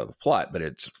recap of the plot, but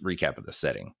it's recap of the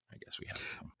setting, I guess we have.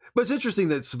 But it's interesting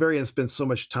that Severian spends so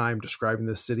much time describing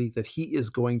this city that he is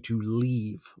going to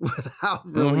leave without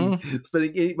really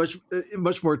spending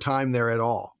much more time there at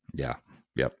all. Yeah.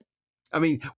 Yep. I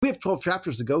mean, we have 12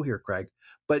 chapters to go here, Craig,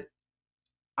 but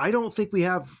I don't think we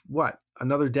have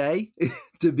another day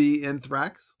to be in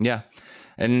Thrax. Yeah.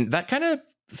 And that kind of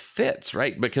fits,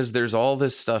 right? Because there's all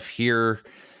this stuff here.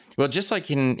 Well, just like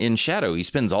in Shadow, he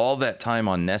spends all that time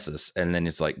on Nessus and then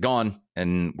it's like gone.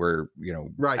 And we're,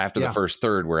 after the first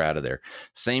third, we're out of there.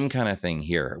 Same kind of thing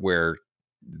here, where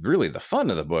really the fun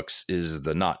of the books is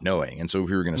the not knowing. And so if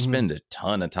we were going to spend a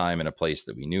ton of time in a place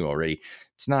that we knew already,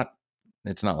 it's not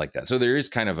like that. So there is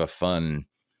kind of a fun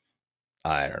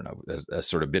I don't know, a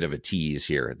sort of bit of a tease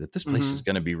here that this place is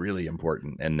going to be really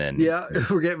important. And then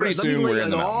we're getting pretty let me soon lay we're in it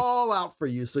the mountains. all out for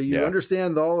you so you Yeah.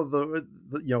 understand all of the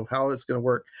how it's going to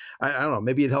work. I don't know.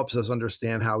 Maybe it helps us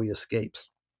understand how he escapes.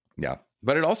 Yeah.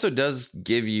 But it also does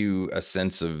give you a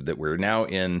sense of that we're now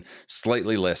in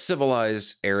slightly less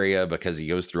civilized area because he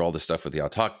goes through all this stuff with the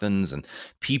autochthons and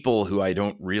people who I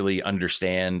don't really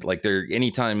understand. Like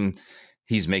anytime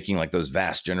he's making like those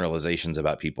vast generalizations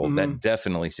about people, that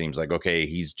definitely seems like, okay,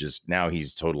 he's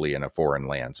totally in a foreign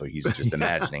land. So he's just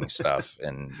imagining stuff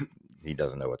and he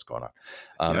doesn't know what's going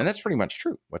on. And that's pretty much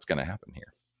true. What's going to happen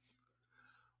here?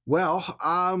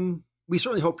 Well, we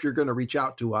certainly hope you're going to reach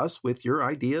out to us with your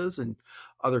ideas and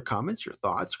other comments, your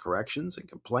thoughts, corrections, and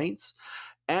complaints,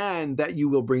 and that you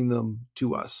will bring them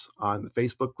to us on the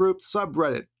Facebook group,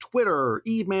 subreddit, Twitter,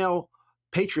 email,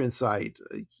 Patreon site,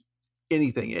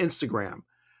 anything, Instagram.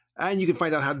 And you can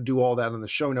find out how to do all that in the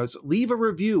show notes. Leave a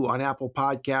review on Apple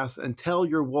Podcasts and tell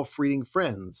your wolf reading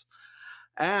friends.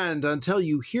 And until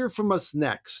you hear from us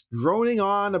next, droning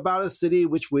on about a city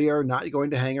which we are not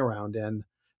going to hang around in,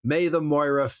 may the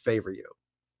Moira favor you.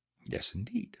 Yes,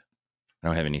 indeed. I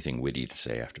don't have anything witty to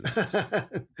say after this.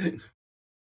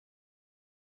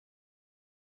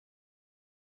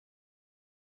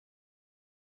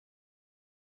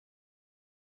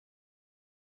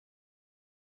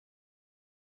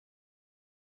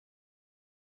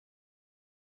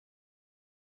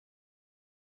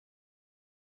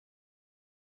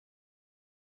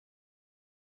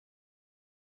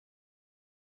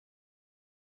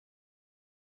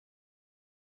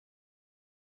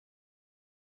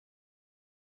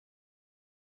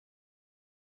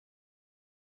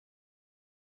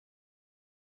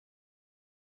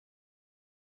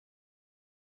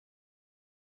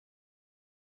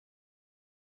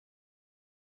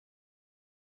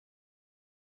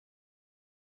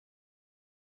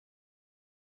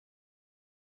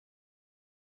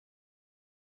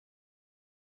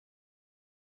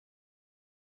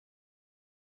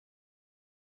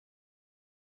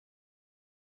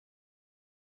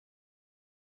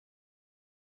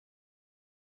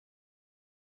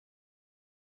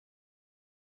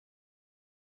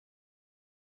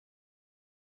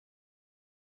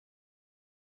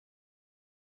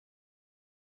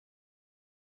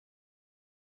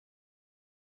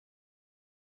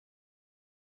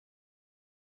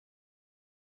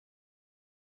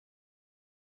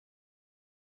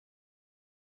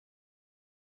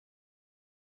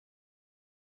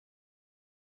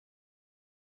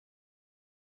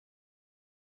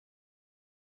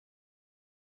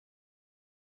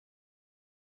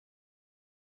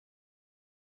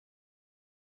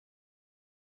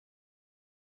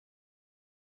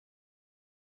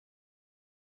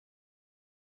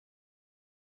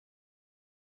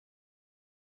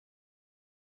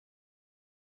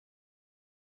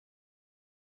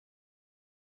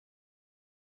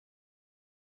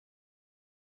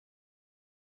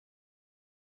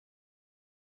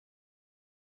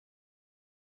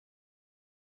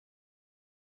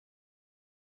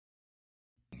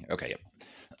 Okay.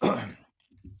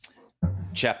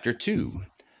 Chapter 2,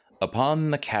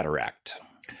 Upon the Cataract.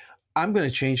 I'm going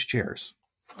to change chairs.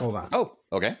 Hold on. Oh,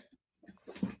 okay.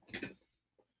 I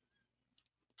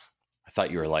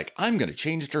thought you were like, I'm going to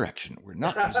change direction. We're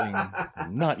not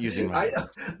using my...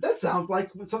 That sounds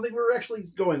like something we're actually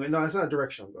going with. No, that's not a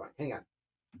direction I'm going. Hang on.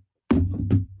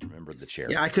 Remember the chair.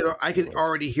 Yeah, I could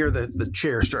already hear the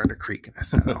chair starting to creak. And I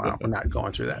said, no, I'm not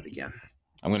going through that again.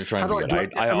 I'm going to try and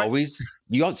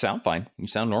you sound fine. You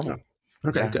sound normal. Oh,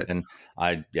 okay, good. And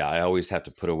I always have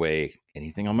to put away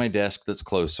anything on my desk that's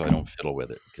close so I don't fiddle with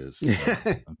it because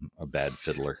I'm a bad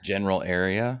fiddler. General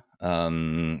area.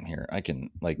 Here, I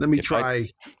can let me try.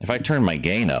 If I turn my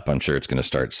gain up, I'm sure it's going to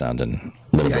start sounding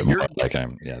a little bit more like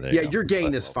I'm. Your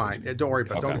gain is fine. Don't worry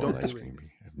about it. Don't ice cream. I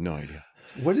have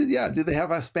no idea. Did they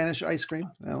have a Spanish ice cream?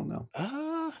 I don't know.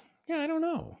 Yeah, I don't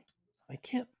know. I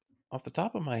can't. Off the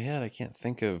top of my head, I can't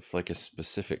think of like a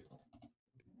specific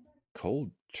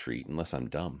cold treat unless I'm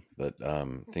dumb. But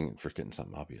forgetting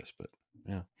something obvious. But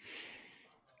yeah.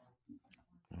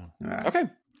 Okay.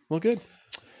 Well, good.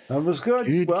 That was good.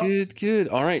 Good.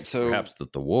 All right. So perhaps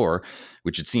that the war,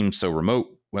 which it seems so remote,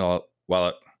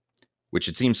 which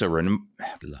it seems so remote,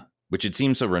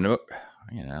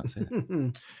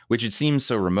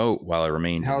 while it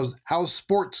remained. How's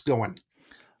sports going?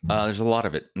 There's a lot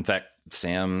of it. In fact,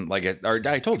 Sam,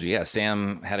 I told you,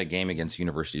 Sam had a game against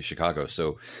University of Chicago.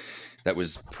 So that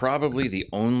was probably the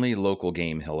only local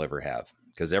game he'll ever have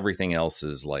because everything else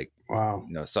is like, wow,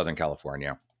 Southern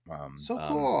California. So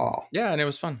cool. Yeah. And it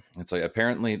was fun. It's like,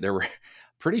 apparently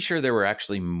pretty sure there were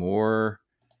actually more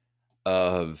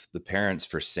of the parents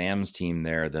for Sam's team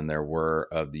there than there were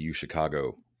of the U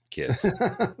Chicago kids.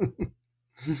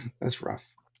 That's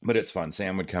rough. But it's fun.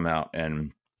 Sam would come out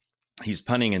and he's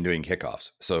punting and doing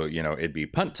kickoffs. So, it'd be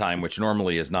punt time, which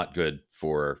normally is not good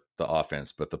for the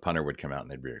offense, but the punter would come out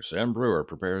and they'd be like, Sam Brewer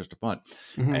prepares to punt.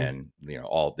 Mm-hmm. And,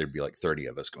 there'd be like 30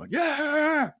 of us going,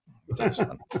 yeah. That was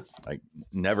fun. Like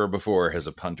never before has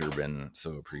a punter been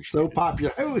so appreciated. So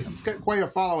popular. Oh, it's got quite a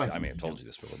following. I mean, I've told you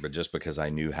this before, but just because I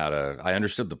knew I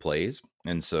understood the plays.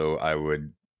 And so I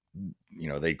would,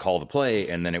 they'd call the play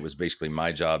and then it was basically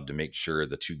my job to make sure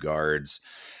the two guards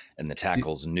and the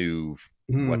tackles knew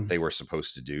what they were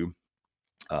supposed to do.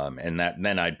 And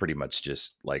then I'd pretty much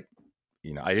just like,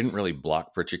 I didn't really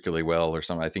block particularly well or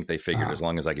something. I think they figured as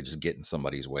long as I could just get in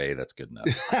somebody's way, that's good enough.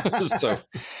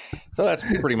 so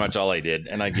that's pretty much all I did.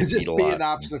 And I get beat a lot. Just be an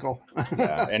obstacle.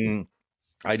 Yeah. And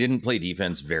I didn't play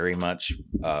defense very much.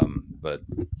 But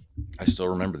I still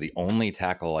remember the only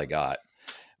tackle I got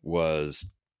was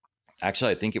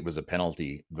actually, I think it was a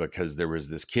penalty because there was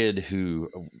this kid who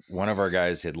one of our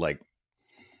guys had like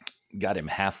got him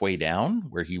halfway down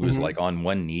where he was like on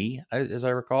one knee, as I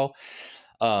recall.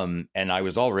 And I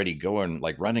was already going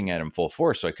like running at him full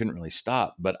force. So I couldn't really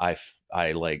stop, but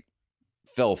I like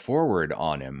fell forward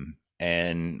on him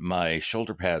and my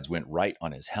shoulder pads went right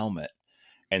on his helmet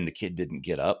and the kid didn't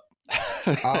get up.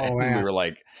 Oh man. We were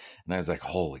like, and I was like,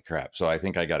 holy crap. So I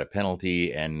think I got a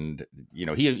penalty and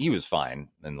he was fine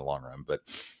in the long run, but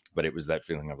it was that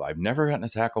feeling of I've never gotten a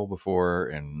tackle before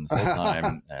in this whole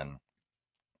time. And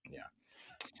yeah.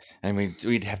 And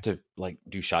we'd have to like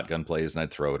do shotgun plays and I'd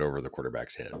throw it over the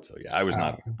quarterback's head. So yeah, I was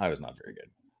not very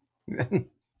good.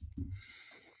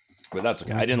 But that's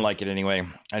okay. I didn't like it anyway.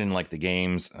 I didn't like the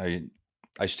games.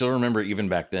 I still remember even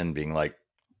back then being like,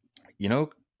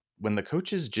 when the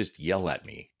coaches just yell at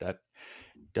me, that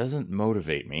doesn't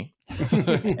motivate me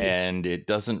and it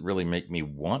doesn't really make me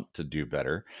want to do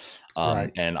better.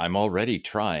 Right. And I'm already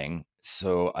trying.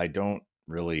 So I don't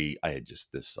really, this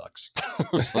sucks. I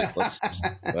was like,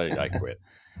 I quit.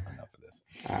 Enough of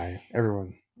this.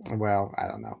 Everyone, well, I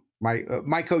don't know.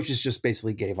 My coaches just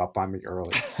basically gave up on me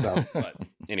early. So but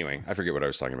anyway, I forget what I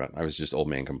was talking about. I was just old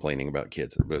man complaining about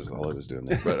kids. It was all I was doing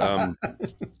there. But,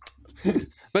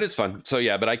 but it's fun. So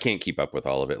yeah, but I can't keep up with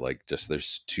all of it. Like just,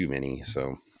 there's too many.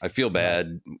 So I feel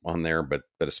bad on there, but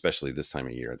especially this time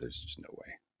of year, there's just no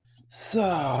way. So,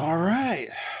 all right.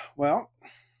 Well,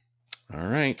 all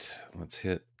right, let's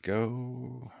hit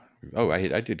go. Oh,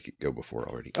 I did go before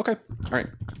already. Okay. All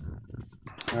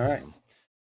right.